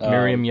production.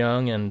 Miriam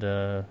Young and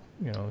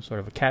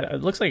sort of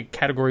it looks like a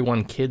Category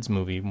 1 kids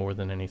movie more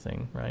than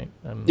anything, right?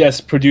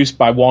 Yes, produced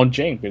by Won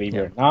Jing, believe it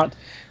or not.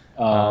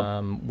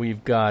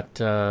 We've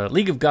got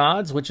League of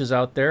Gods, which is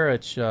out there.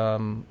 It's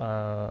hope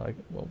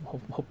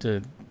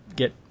to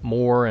get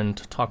more and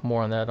talk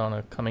more on that on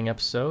a coming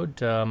episode.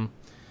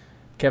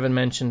 Kevin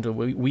mentioned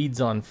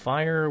Weeds on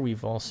Fire.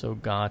 We've also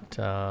got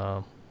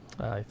I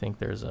think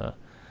there's a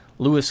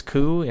Louis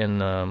Koo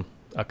in a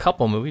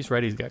couple movies,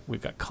 right?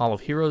 We've got Call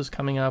of Heroes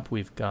coming up.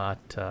 We've got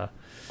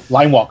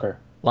Line Walker,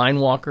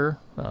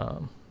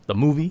 the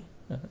movie,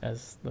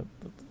 as the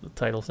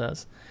title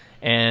says,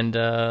 and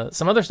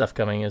some other stuff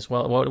coming as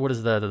well. What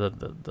is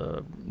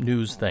the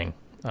news thing?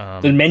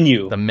 The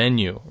Menu. The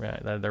Menu,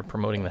 right? They're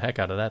promoting the heck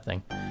out of that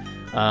thing.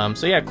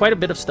 So yeah, quite a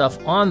bit of stuff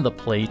on the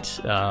plate.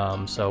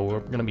 So we're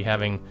going to be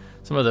having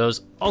some of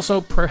those.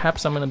 Also,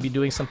 perhaps I'm going to be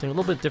doing something a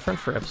little bit different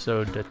for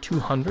episode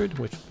 200,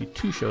 which will be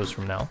 2 shows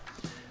from now.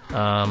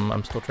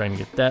 I'm still trying to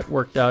get that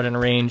worked out and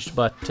arranged,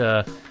 but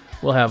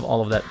we'll have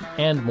all of that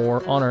and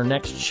more on our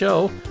next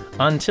show.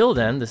 Until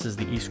then, this is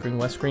the East Screen,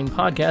 West Screen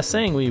podcast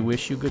saying we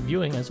wish you good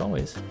viewing as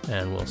always,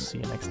 and we'll see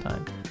you next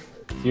time.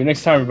 See you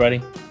next time,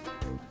 everybody.